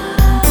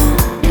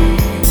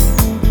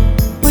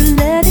 Well,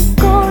 let it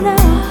go now.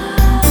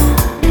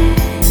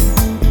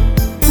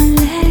 Well,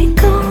 let it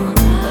go.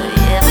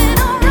 Give it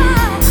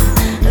alright.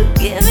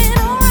 Give it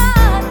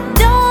alright.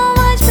 Don't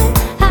much, but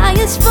I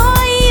ask for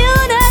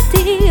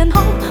unity and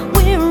hope.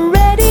 We're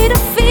ready to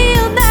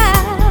feel now.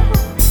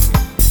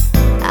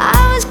 I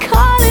was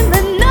calling,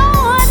 but no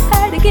one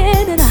heard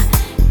again, and I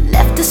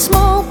left a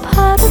small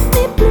part of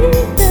me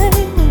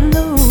bleeding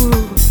low.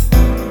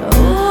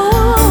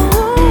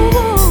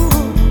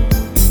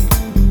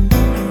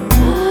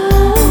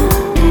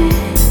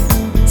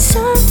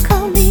 Sun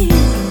coming.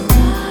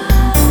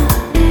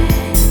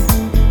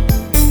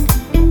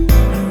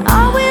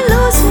 Are we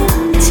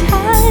losing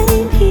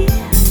time here?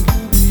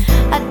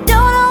 I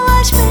don't know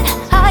much, but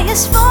I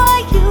ask for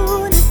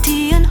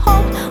unity and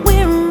hope.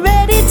 We're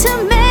ready to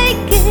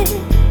make it.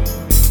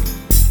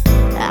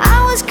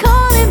 I was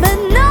calling, but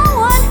no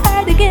one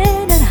heard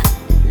again, and I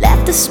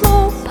left a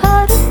small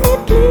part of me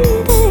bleeding.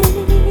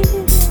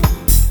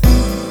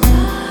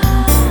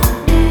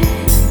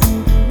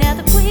 Now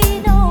that we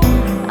know,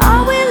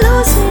 are we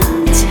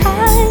losing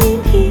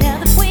time here? Now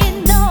that we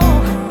know,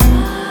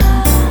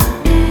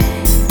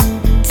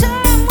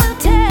 time will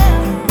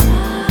tell.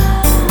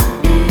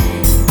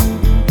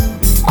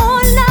 Oh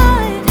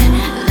light,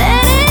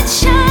 let it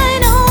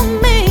shine on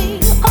me.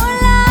 Oh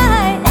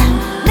light,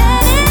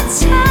 let it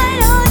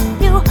shine on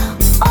you.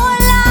 Oh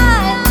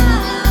light,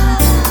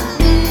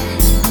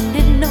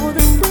 didn't know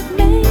that we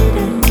made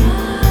it.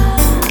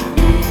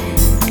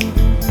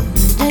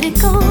 Let it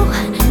go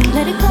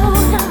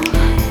now.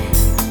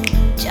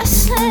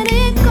 Just let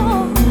it go.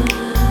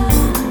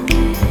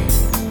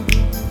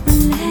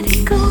 Let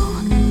it go.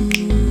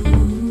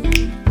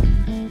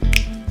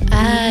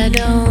 I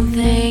don't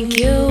think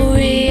you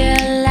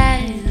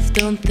realize,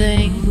 don't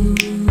think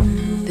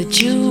that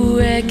you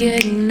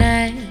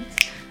recognize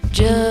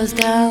just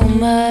how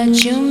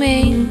much you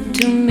mean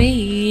to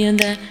me, and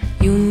that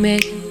you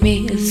make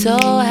me so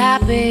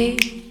happy.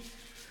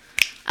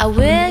 I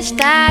wish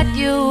that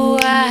you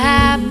were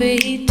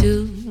happy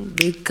too,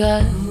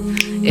 because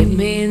it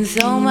means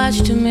so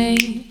much to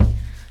me.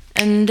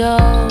 And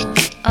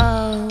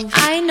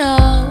I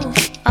know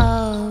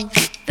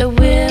that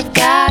we've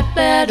got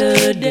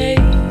better days.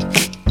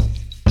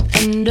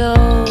 And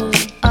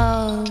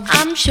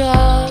I'm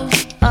sure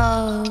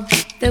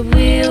that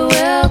we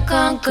will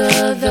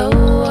conquer the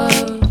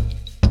world.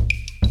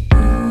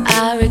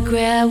 I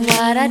regret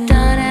what I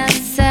done and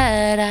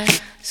said. I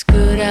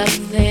screwed up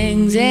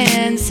things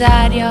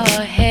inside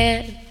your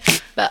head,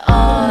 but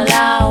all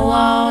I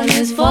want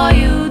is for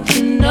you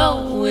to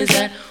know is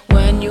that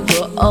when you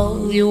grow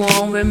old, you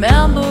won't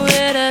remember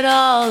it at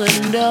all.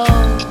 And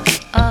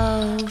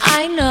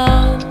I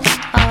know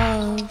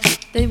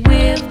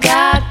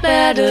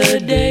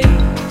Saturday.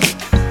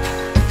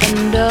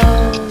 And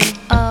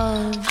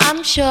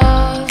I'm sure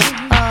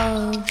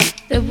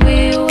that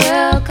we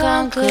will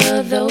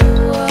conquer the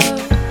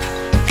world.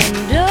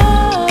 And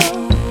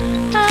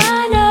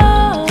I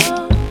know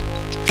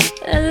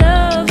I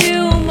love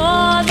you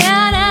more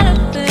than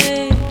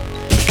anything.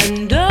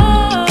 And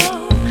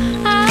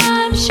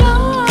I'm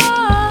sure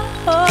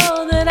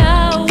that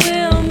I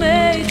will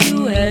make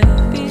you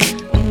happy,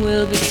 and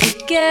we'll be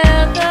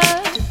together.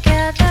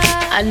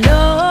 I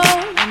know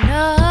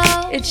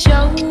it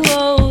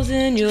shows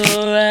in your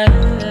eyes.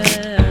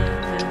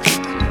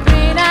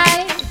 Green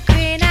eye,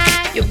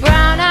 your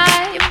brown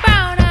eye,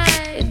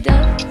 it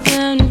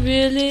doesn't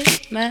really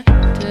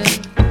matter.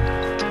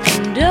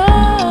 And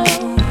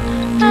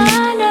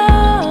I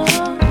know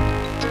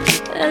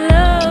I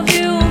love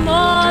you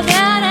more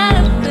than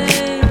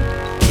anything.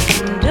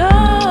 And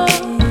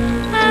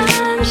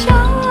I'm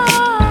sure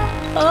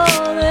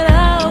that I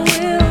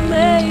will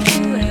make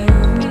you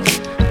happy.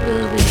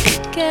 We'll be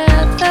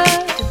together.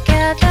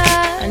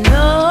 I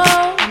know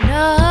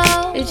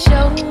it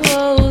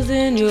shows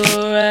in your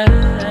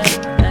eyes.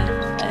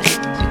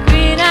 Your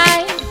green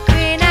eye,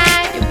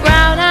 your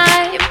brown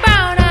eye,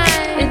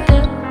 it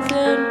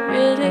doesn't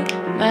really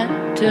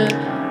matter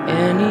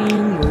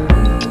anymore.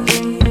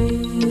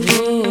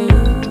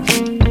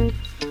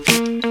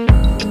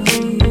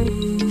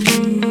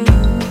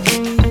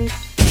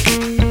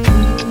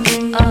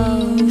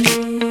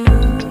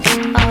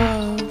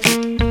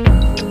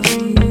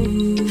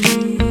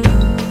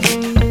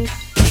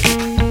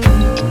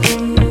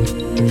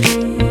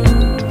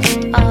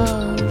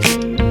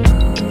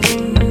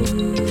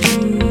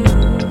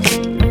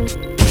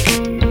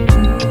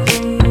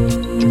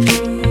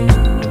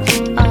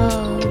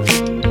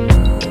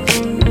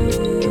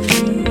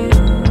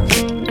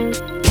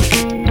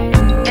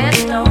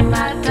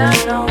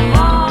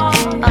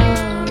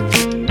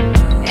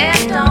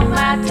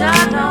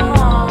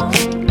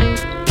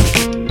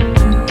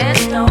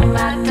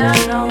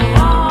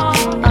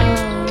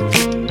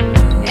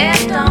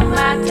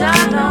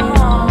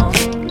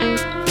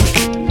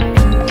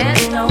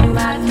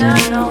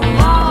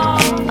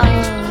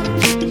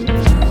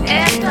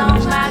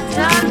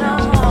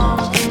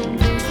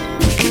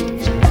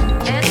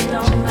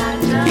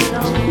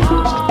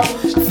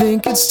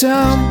 It's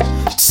time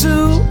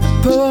to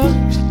put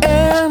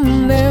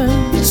an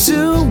end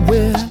to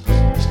it.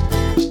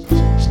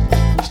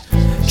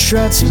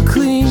 Try to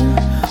clean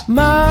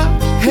my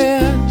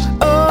head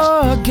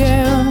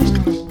again.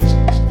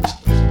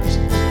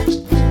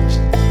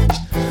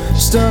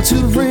 Start to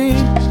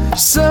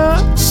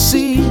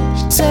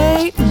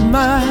resuscitate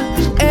my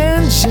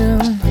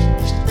engine.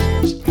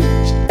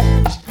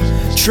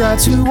 Try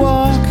to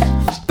walk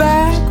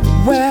back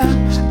where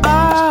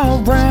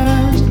I ran.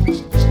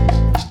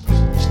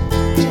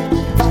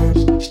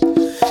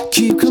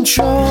 Keep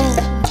control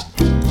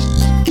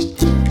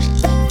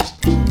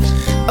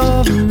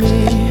of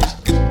me.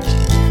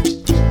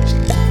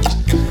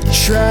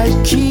 Try to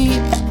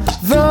keep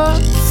the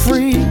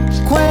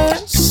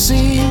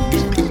frequency.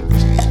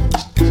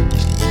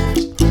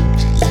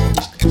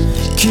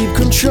 Keep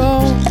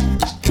control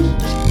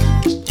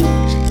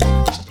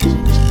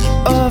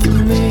of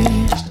me.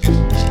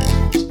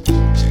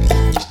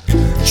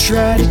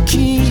 Try to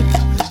keep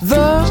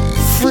the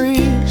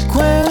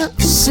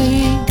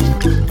frequency.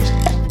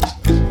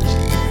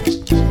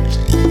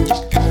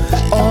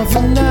 All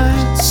the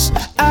nights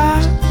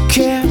I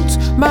kept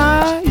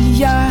my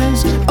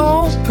eyes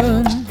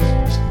open.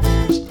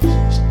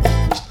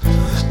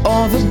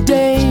 All the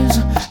days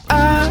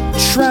I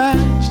tried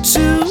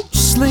to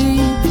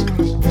sleep.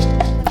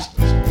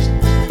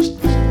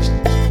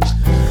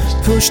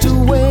 Pushed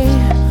away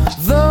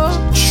the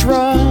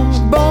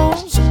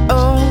troubles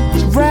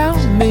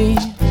around me.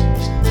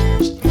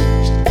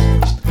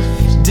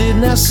 Did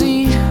not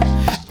see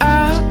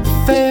I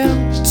fell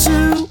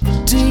too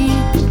deep.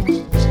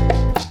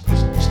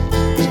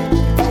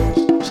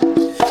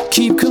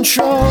 Keep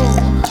control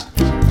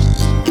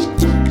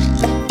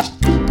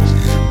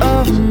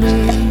of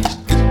me.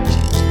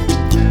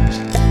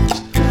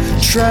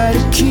 Try to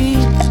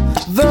keep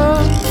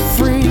the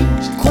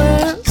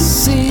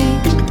frequency.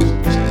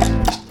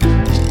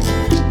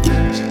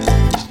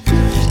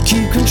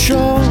 Keep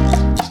control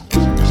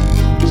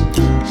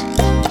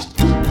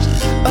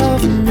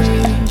of me.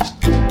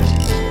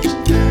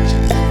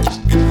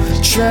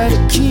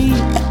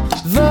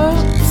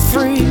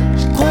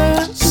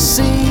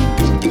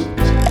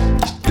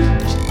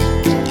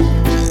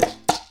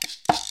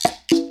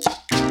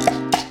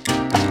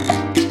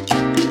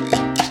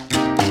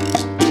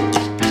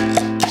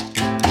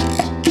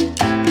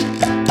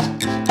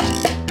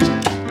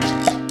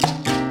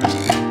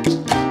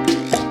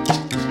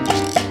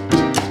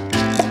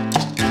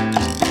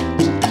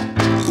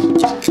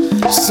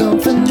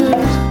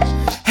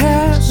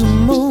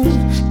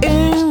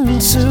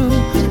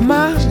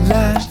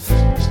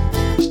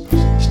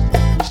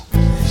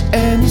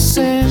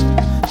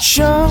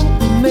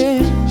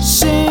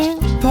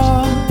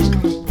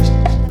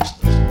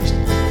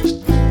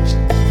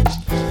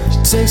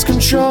 takes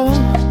control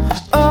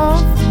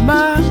of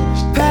my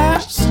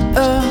past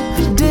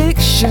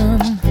addiction,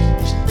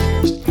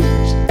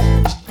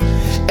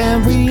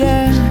 and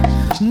reanimates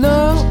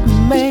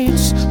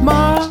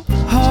my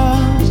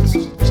heart.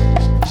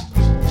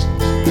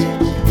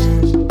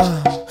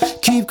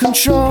 Keep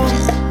control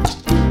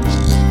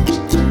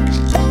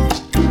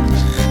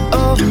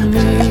of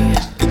me.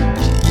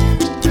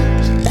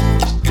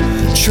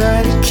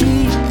 Try to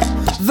keep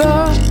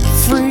the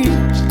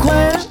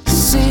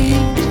frequency.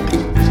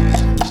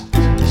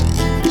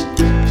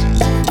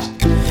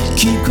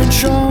 Keep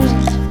control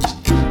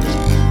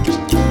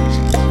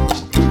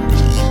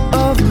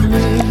of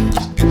me.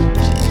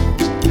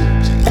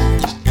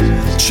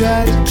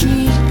 Try to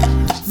keep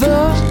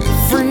the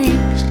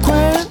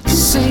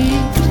frequency.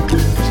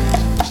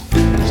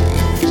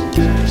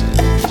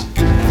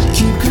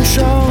 Keep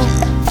control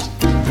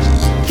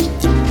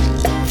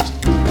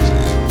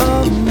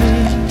of me.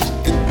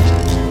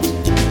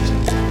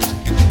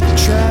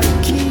 Try to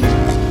keep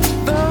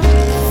the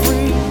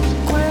frequency.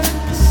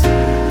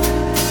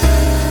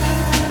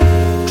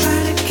 Try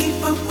to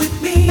keep up with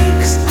me,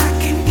 'cause I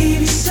can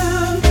give you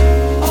some.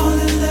 All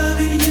the love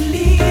you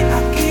need,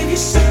 I'll give you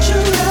such a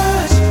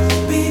rush.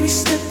 Baby,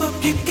 step up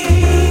your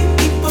game,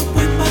 keep up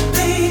with my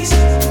pace.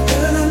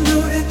 Girl, I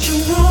know that you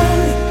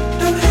want it,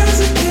 don't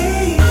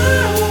hesitate. I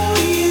want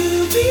you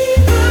to be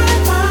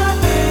my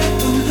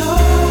bedroom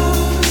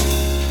lost.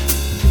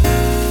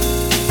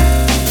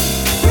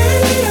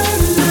 Ready or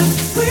not,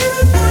 we're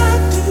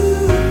about to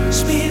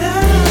speed up.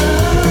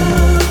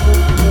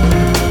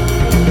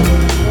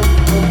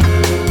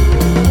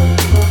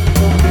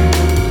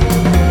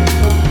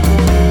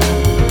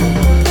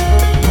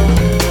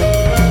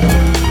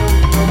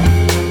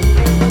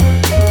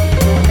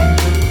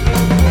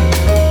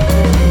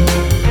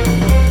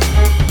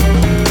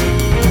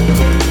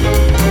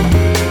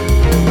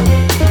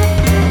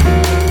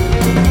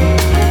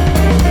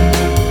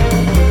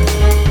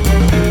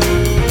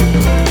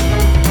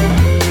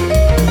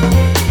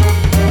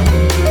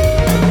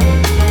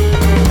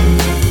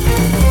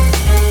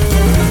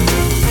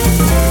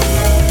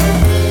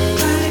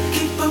 Try to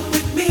keep up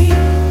with me,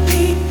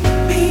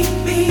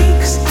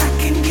 'cause I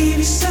can give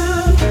you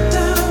some,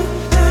 down.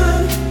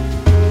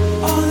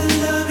 All the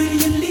love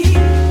you need,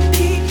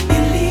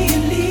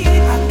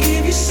 I'll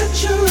give you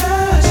such a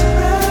rush.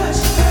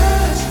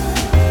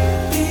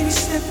 Baby,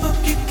 step up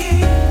your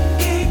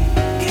game,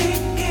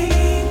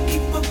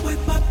 keep up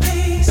with my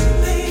pace.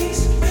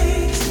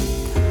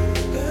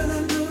 Girl,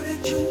 I know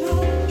that you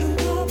want it,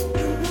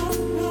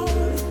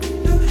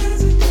 don't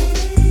hesitate.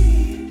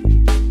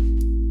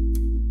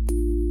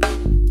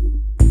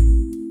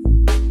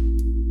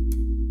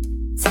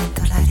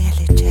 Sento l'aria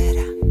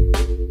leggera.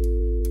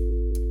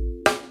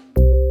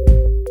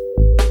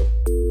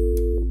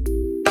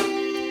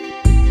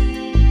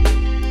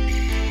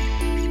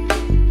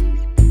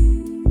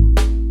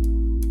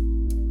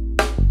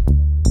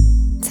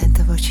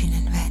 Sento voci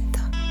nel vento.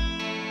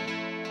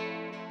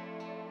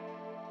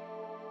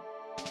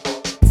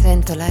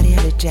 Sento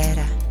l'aria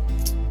leggera.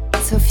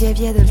 Soffia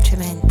via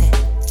dolcemente.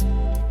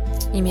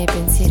 I miei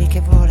pensieri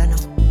che volano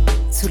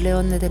sulle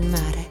onde del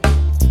mare.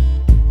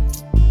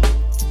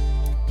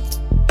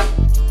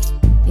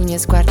 Il mio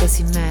sguardo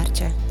si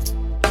immerge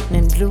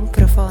nel blu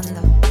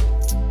profondo.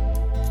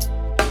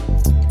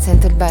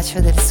 Sento il bacio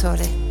del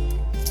sole.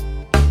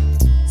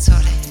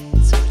 Sole.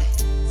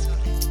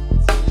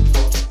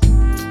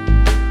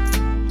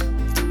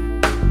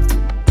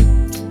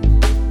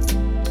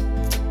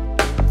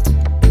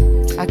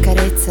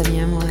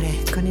 Accarezzami,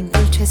 amore, con il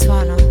dolce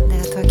suono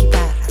della tua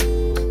chitarra.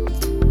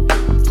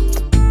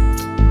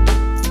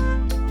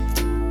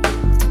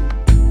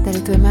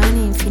 Dalle tue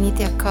mani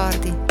infiniti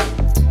accordi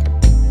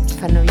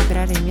fanno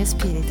vibrare il mio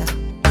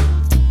spirito.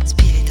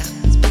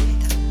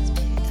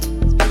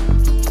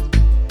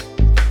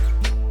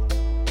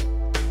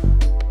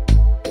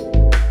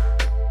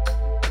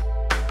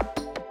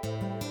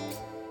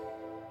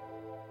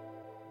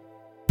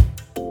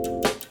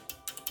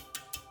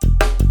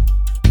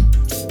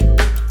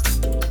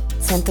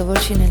 Sento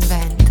voci nel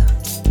vento,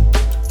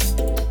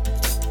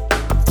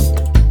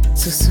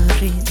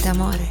 sussurri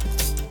d'amore,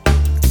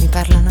 mi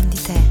parlano di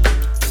te.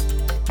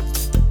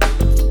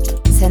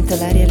 Sento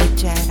l'aria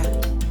leggera,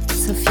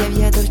 soffia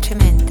via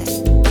dolcemente,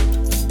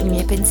 i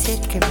miei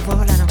pensieri che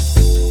volano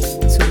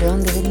sulle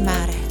onde del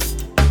mare.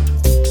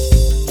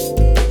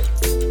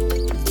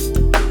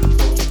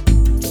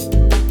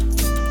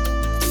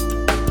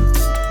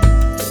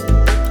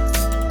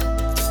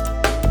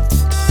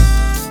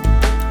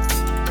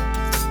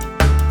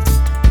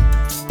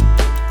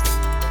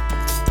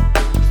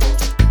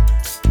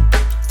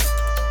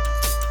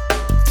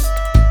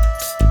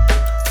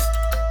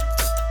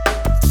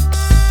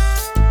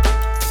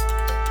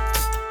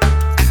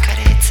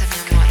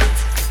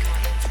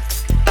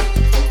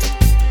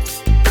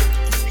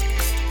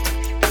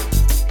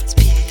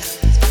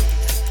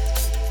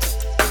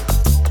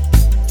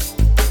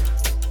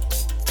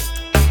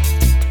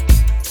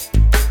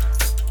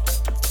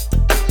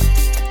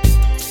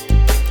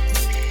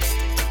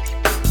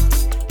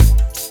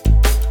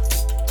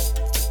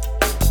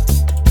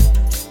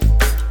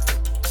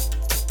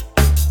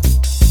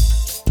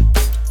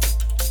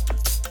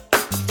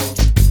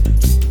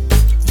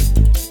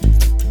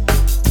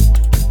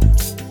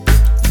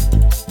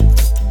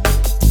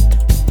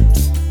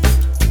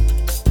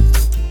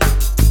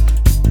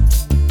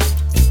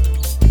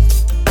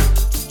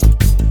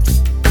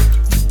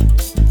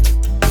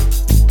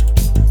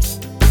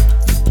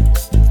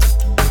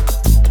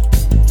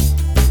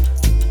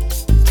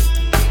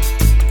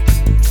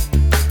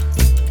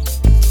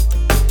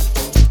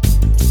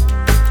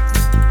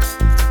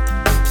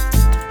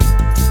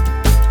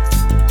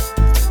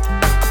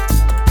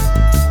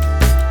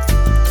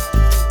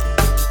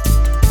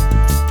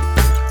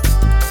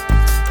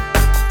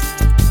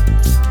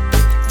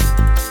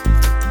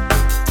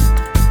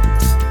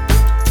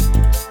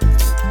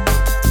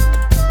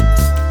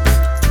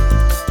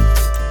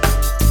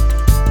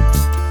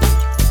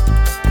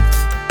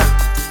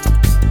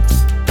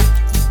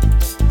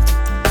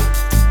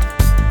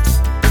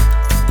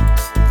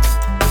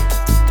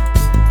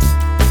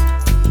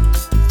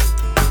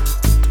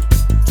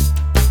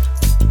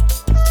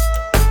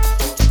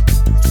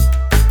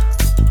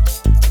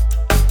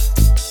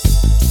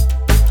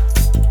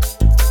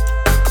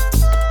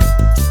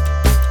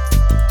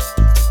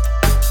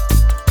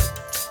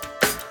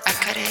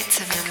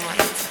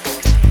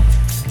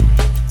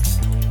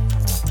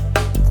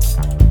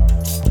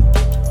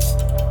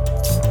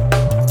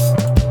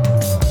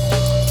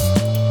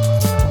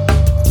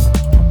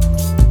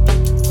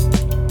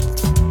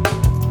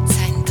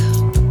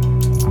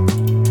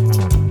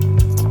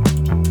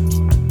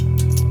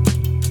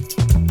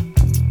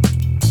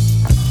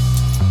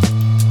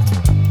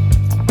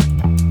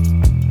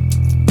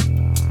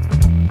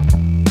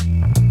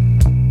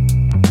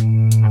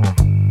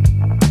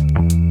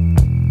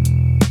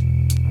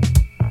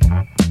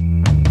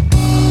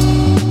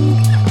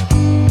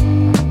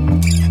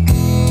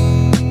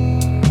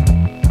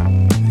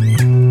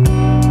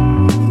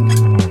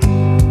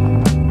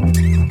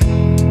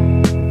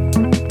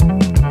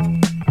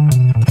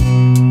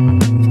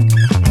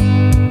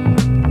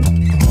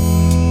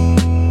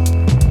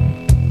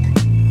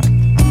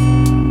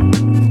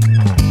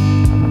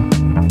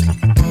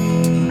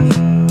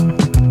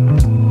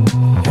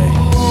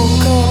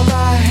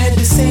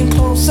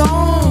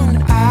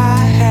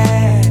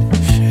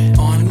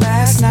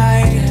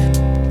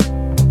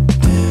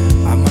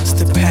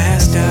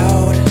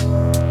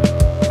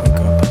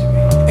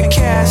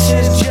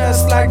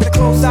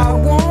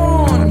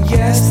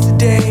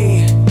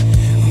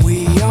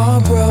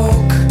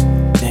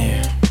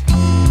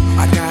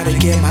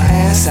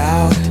 pass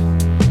out.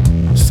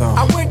 So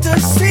I went to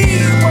see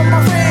what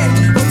my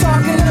friend was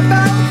talking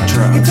about.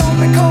 Drugs. He told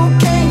me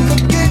cocaine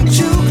could get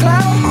you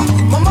clout.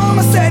 My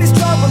mama said it's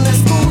trouble and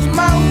school's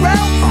my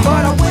route.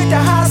 But I went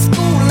to high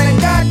school and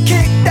got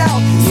kicked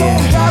out. So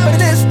I'm driving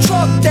this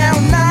truck down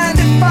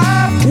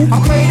 95. I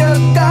pray to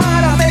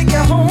God I make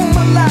it home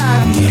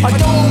alive. I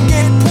don't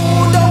get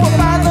pulled over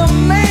by the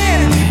man.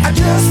 I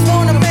just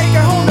wanna make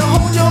it home to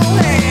hold your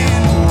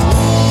hand.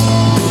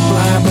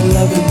 Goodbye,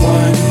 beloved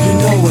one. You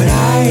know what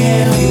I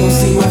am. You don't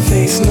see my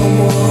face no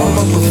more. I'm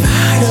a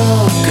provider,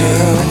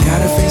 girl. I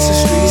gotta face the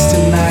streets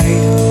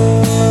tonight.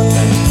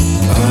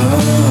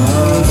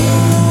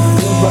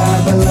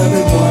 Goodbye,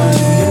 beloved one.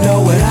 You know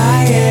what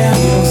I am.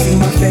 You don't see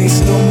my face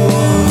no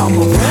more. I'm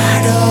a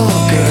rider,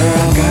 girl.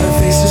 I gotta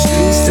face the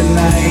streets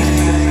tonight.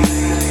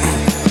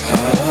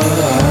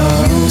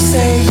 You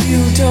say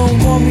you don't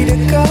want me to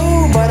go,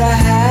 but I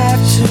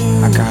have to.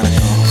 I gotta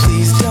go.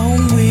 Please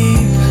don't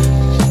weep.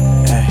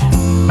 Hey,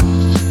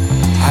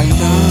 I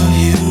love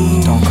you.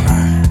 Don't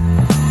cry.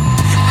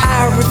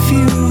 I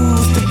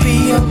refuse to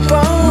be a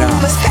bum,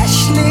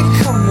 especially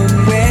coming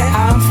where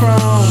I'm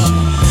from.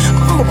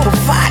 I'm a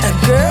provider,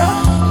 girl,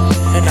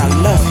 and I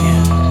love you.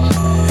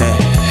 Hey,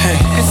 hey.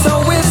 And so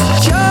it's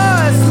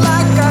just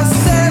like I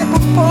said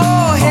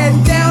before. Head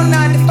down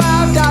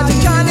 95,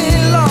 dodging Johnny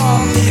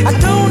Law. I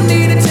don't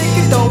need a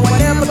ticket though,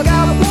 whatever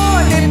got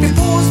one. If he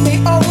pulls me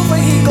over,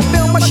 he gon'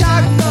 fill my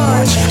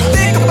shotgun.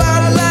 Think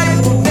about life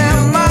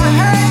down my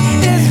head.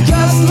 It's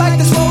just like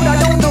this road, I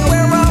don't know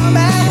where I'm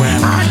at.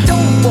 I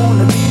don't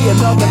wanna be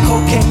another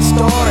cocaine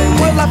story.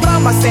 Will I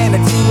find my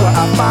sanity where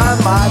I find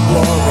my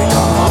glory?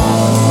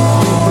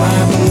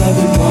 Goodbye,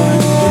 beloved one.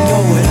 You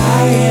know what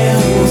I am.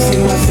 You won't see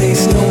my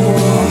face no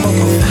more. I'm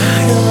a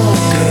provider,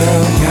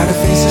 girl. Gotta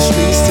face the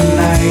streets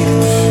tonight.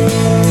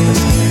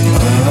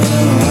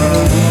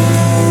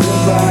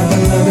 Goodbye,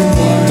 beloved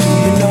one.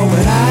 You know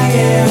what I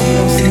am. You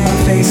don't see my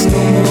face no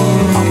more.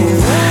 I'm a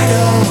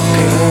rider,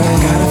 girl.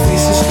 Gotta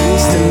face the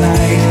streets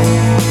tonight.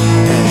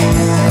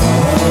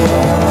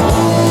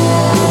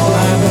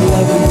 Goodbye,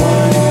 beloved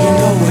one. You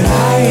know what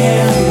I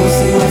am. You don't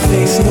see my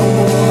face no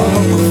more.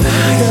 I'm a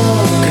rider,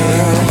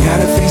 girl.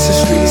 Gotta face the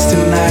streets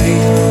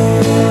tonight.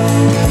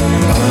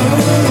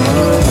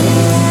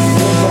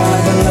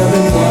 Goodbye,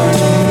 beloved one.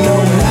 You know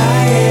what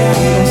I am.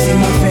 You don't see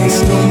my face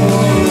no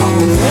more. I'm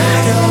a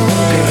rider,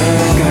 girl.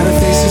 Gotta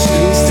face the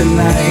streets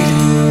tonight.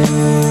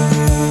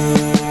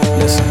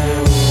 Listen.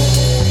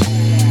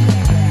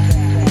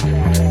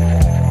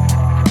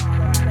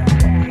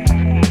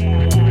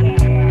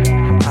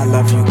 I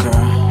love you,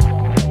 girl.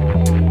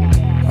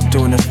 I'm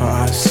doing it for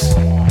us.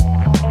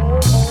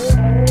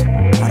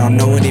 I don't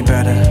know any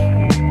better.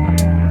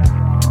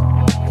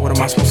 What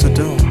am I supposed to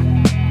do?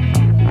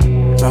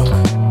 Look,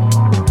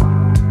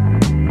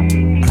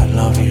 I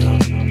love you.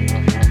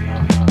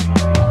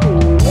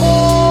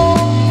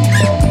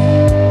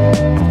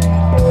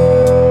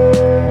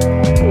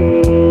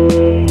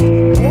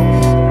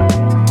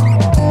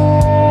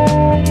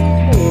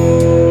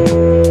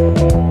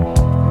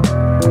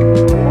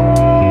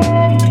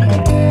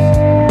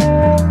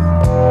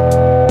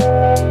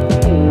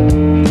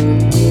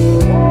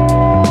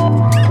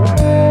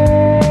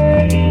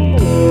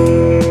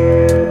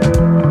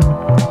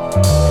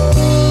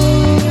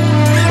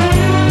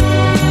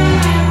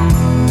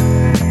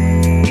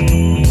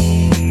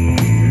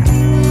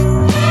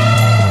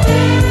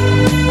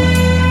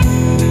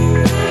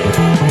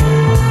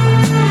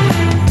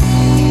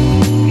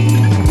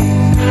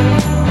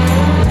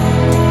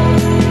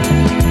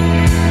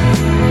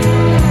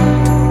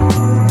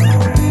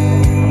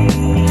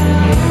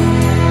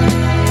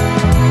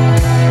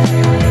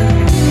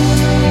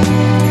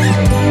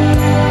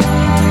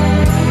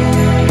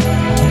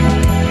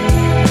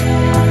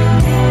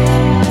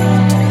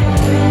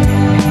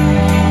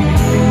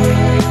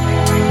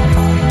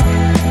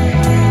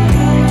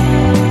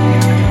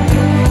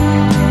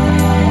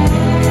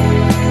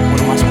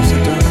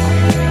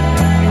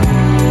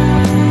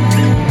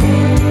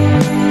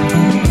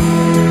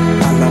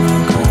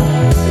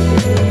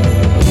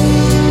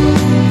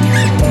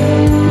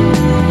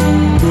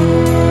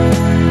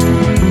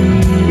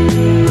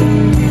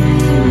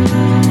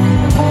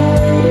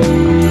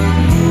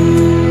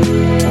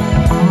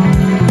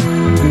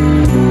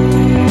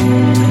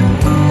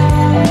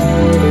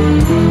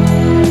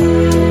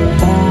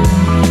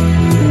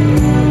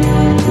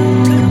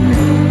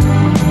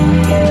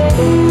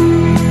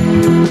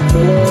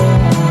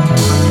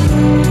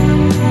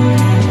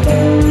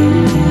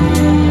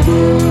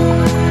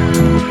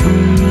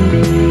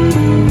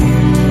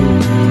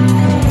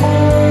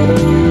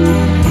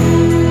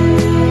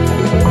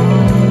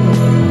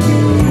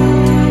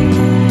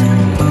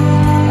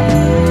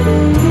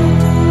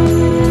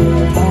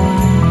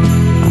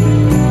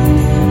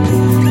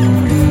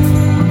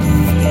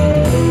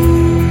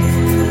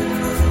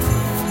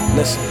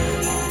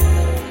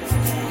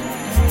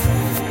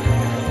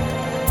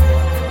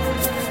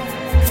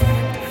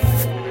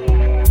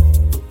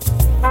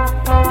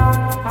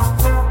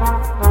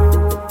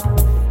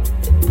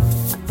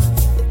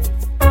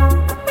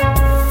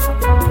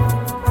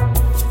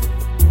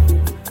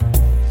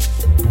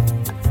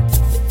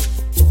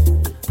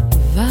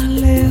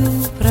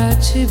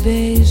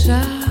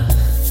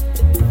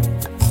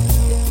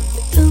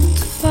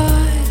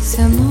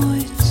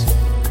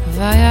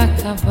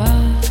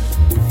 acabar.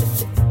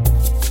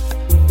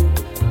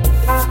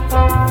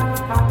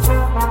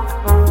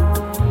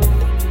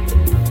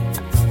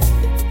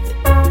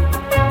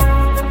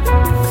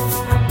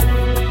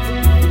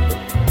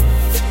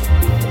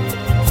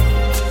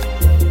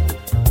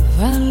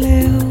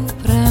 Valeu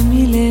pra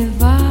me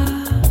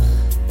levar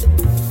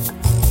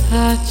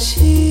a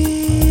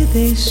te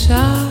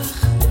deixar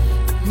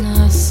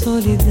na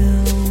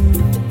solidão.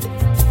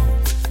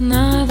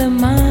 Nada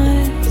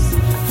mais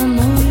a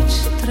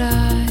noite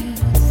traz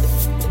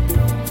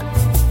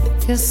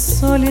que a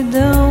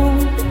solidão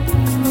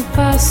no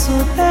passo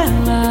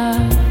dela.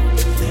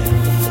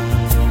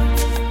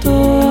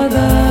 Toda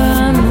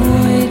a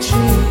noite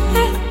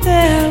é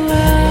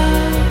dela.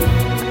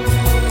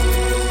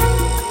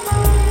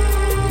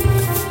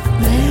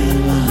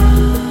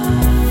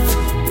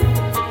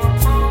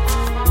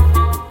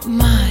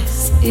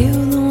 Mas eu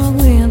não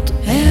aguento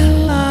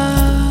ela.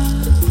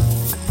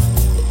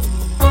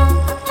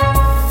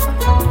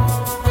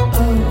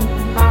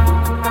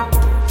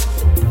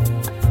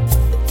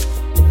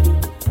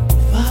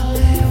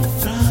 Valeu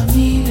pra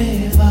me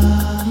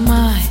levar.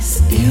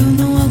 Mas eu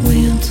não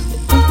aguento.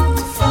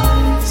 Tanto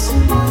faz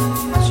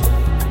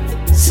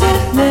ser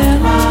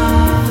dela.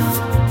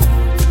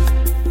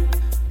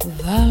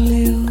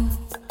 Valeu.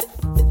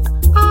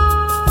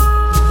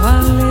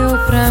 Valeu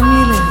pra me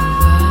levar.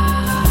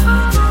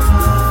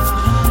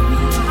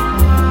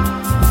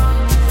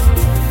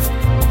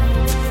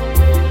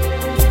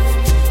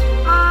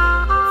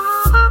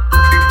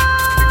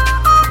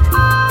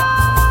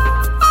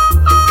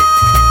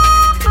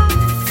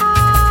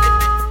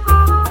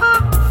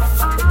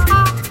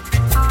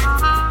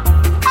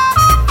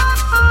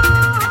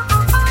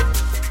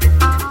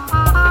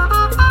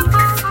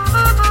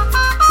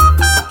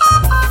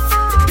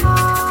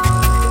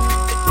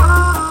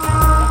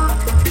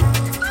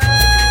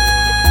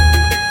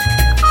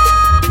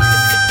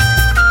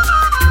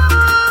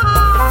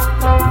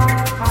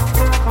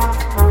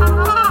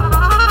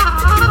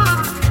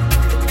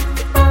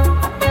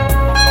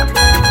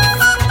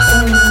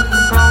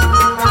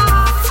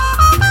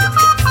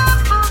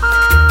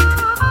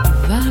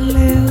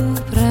 Valeu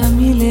pra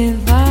me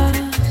levar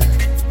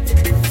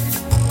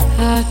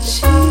a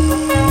te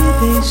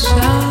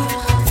deixar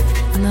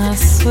na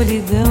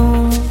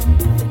solidão.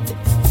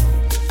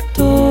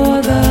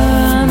 Toda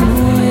a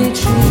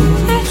noite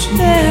é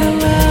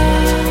dela.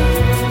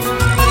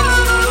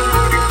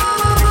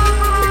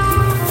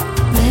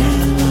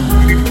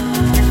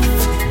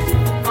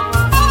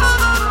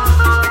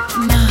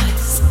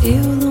 Mas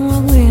eu não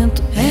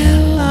aguento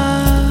ela.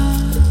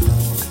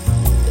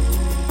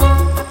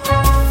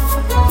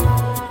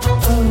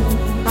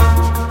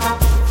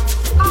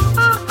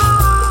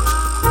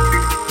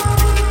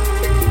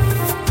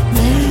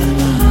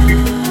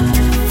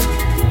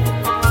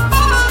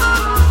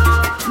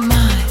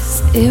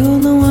 Mas eu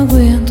não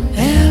aguento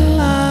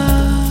ela.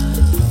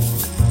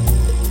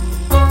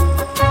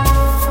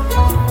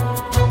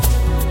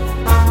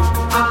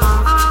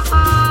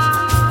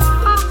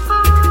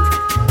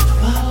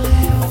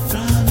 Valeu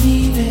pra me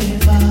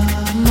levar.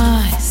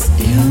 Mas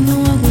eu não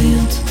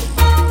aguento.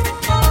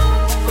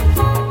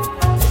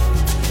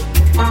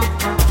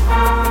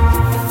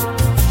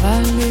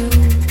 Valeu.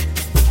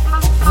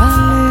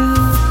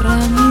 Valeu pra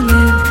me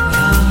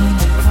levar.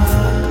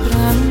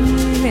 Pra me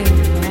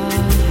levar.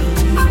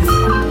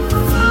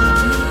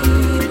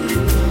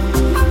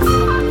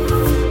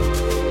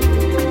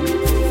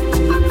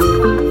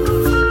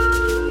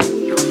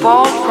 You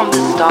fall from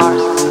the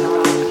stars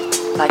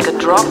like a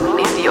drop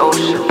in the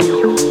ocean.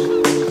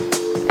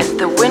 As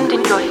the wind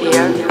in your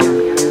hair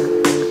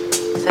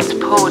sets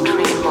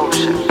poetry in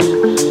motion.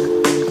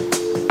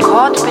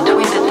 Caught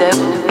between the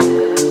devil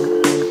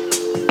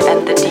and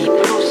the deep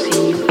blue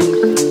sea.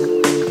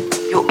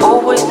 You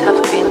always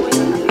have been,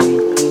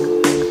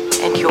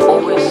 and you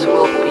always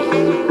will be.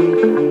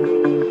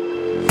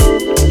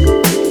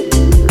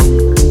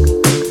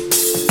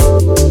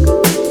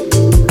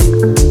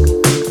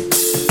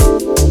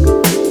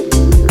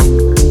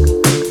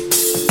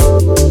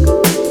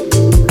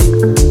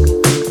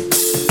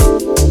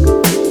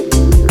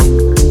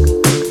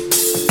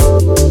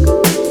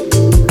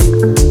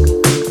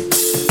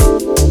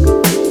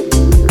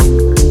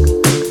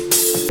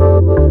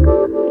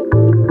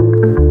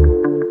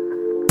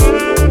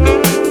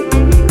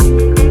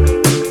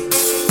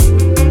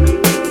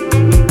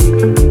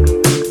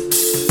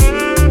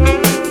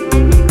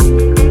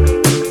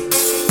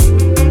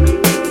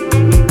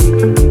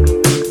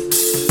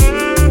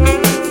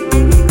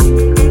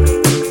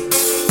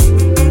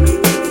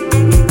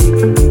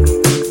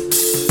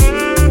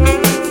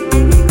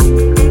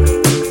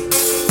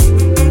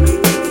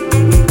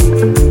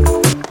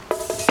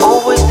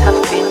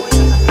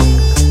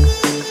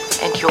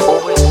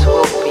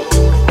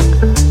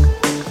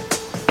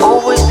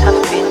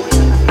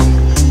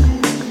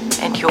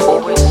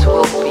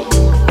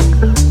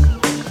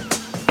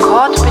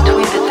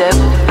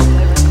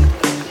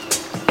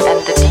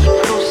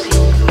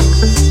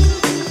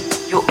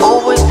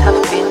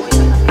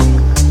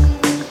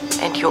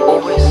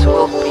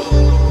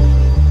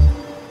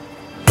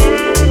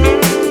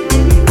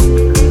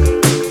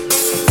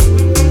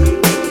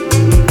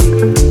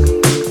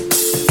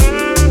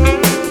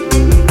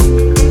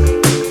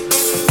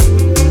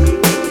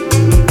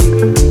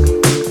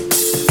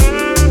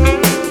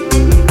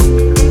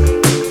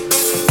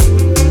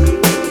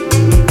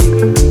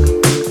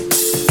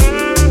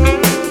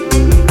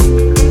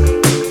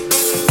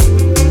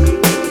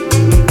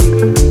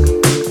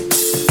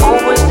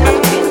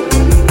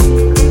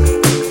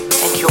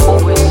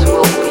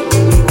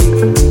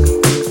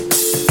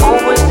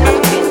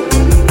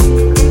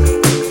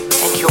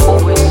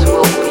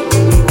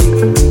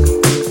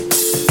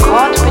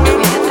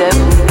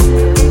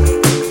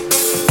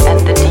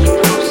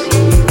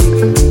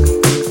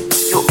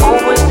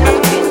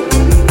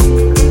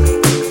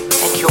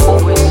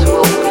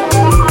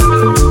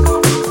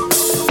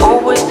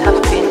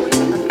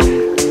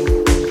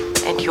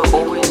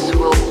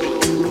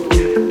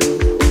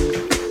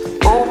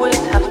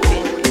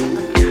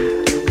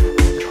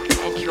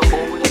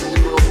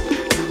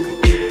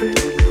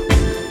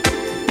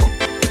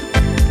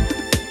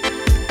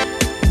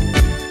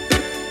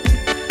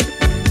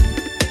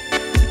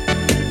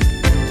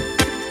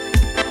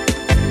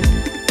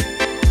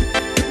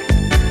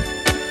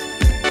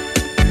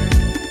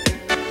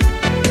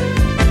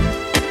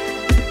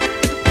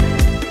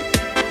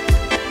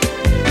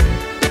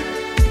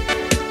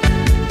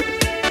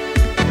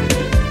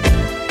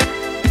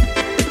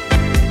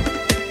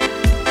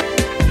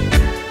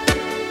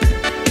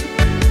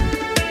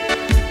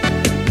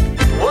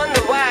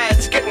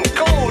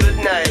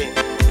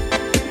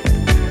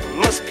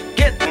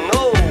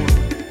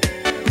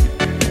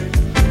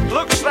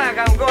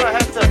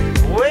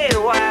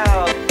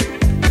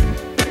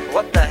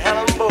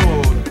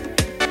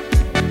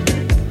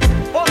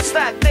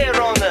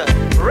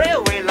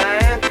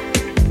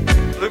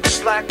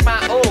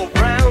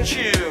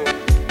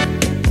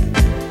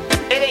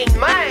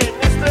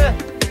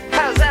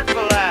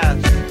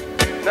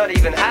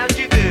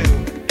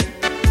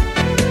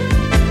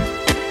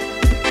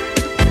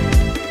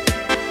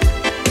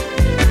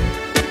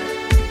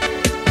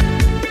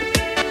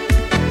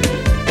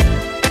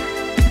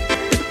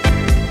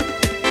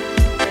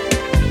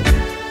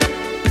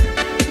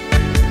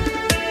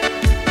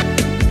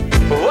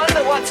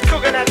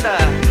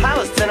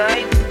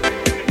 night.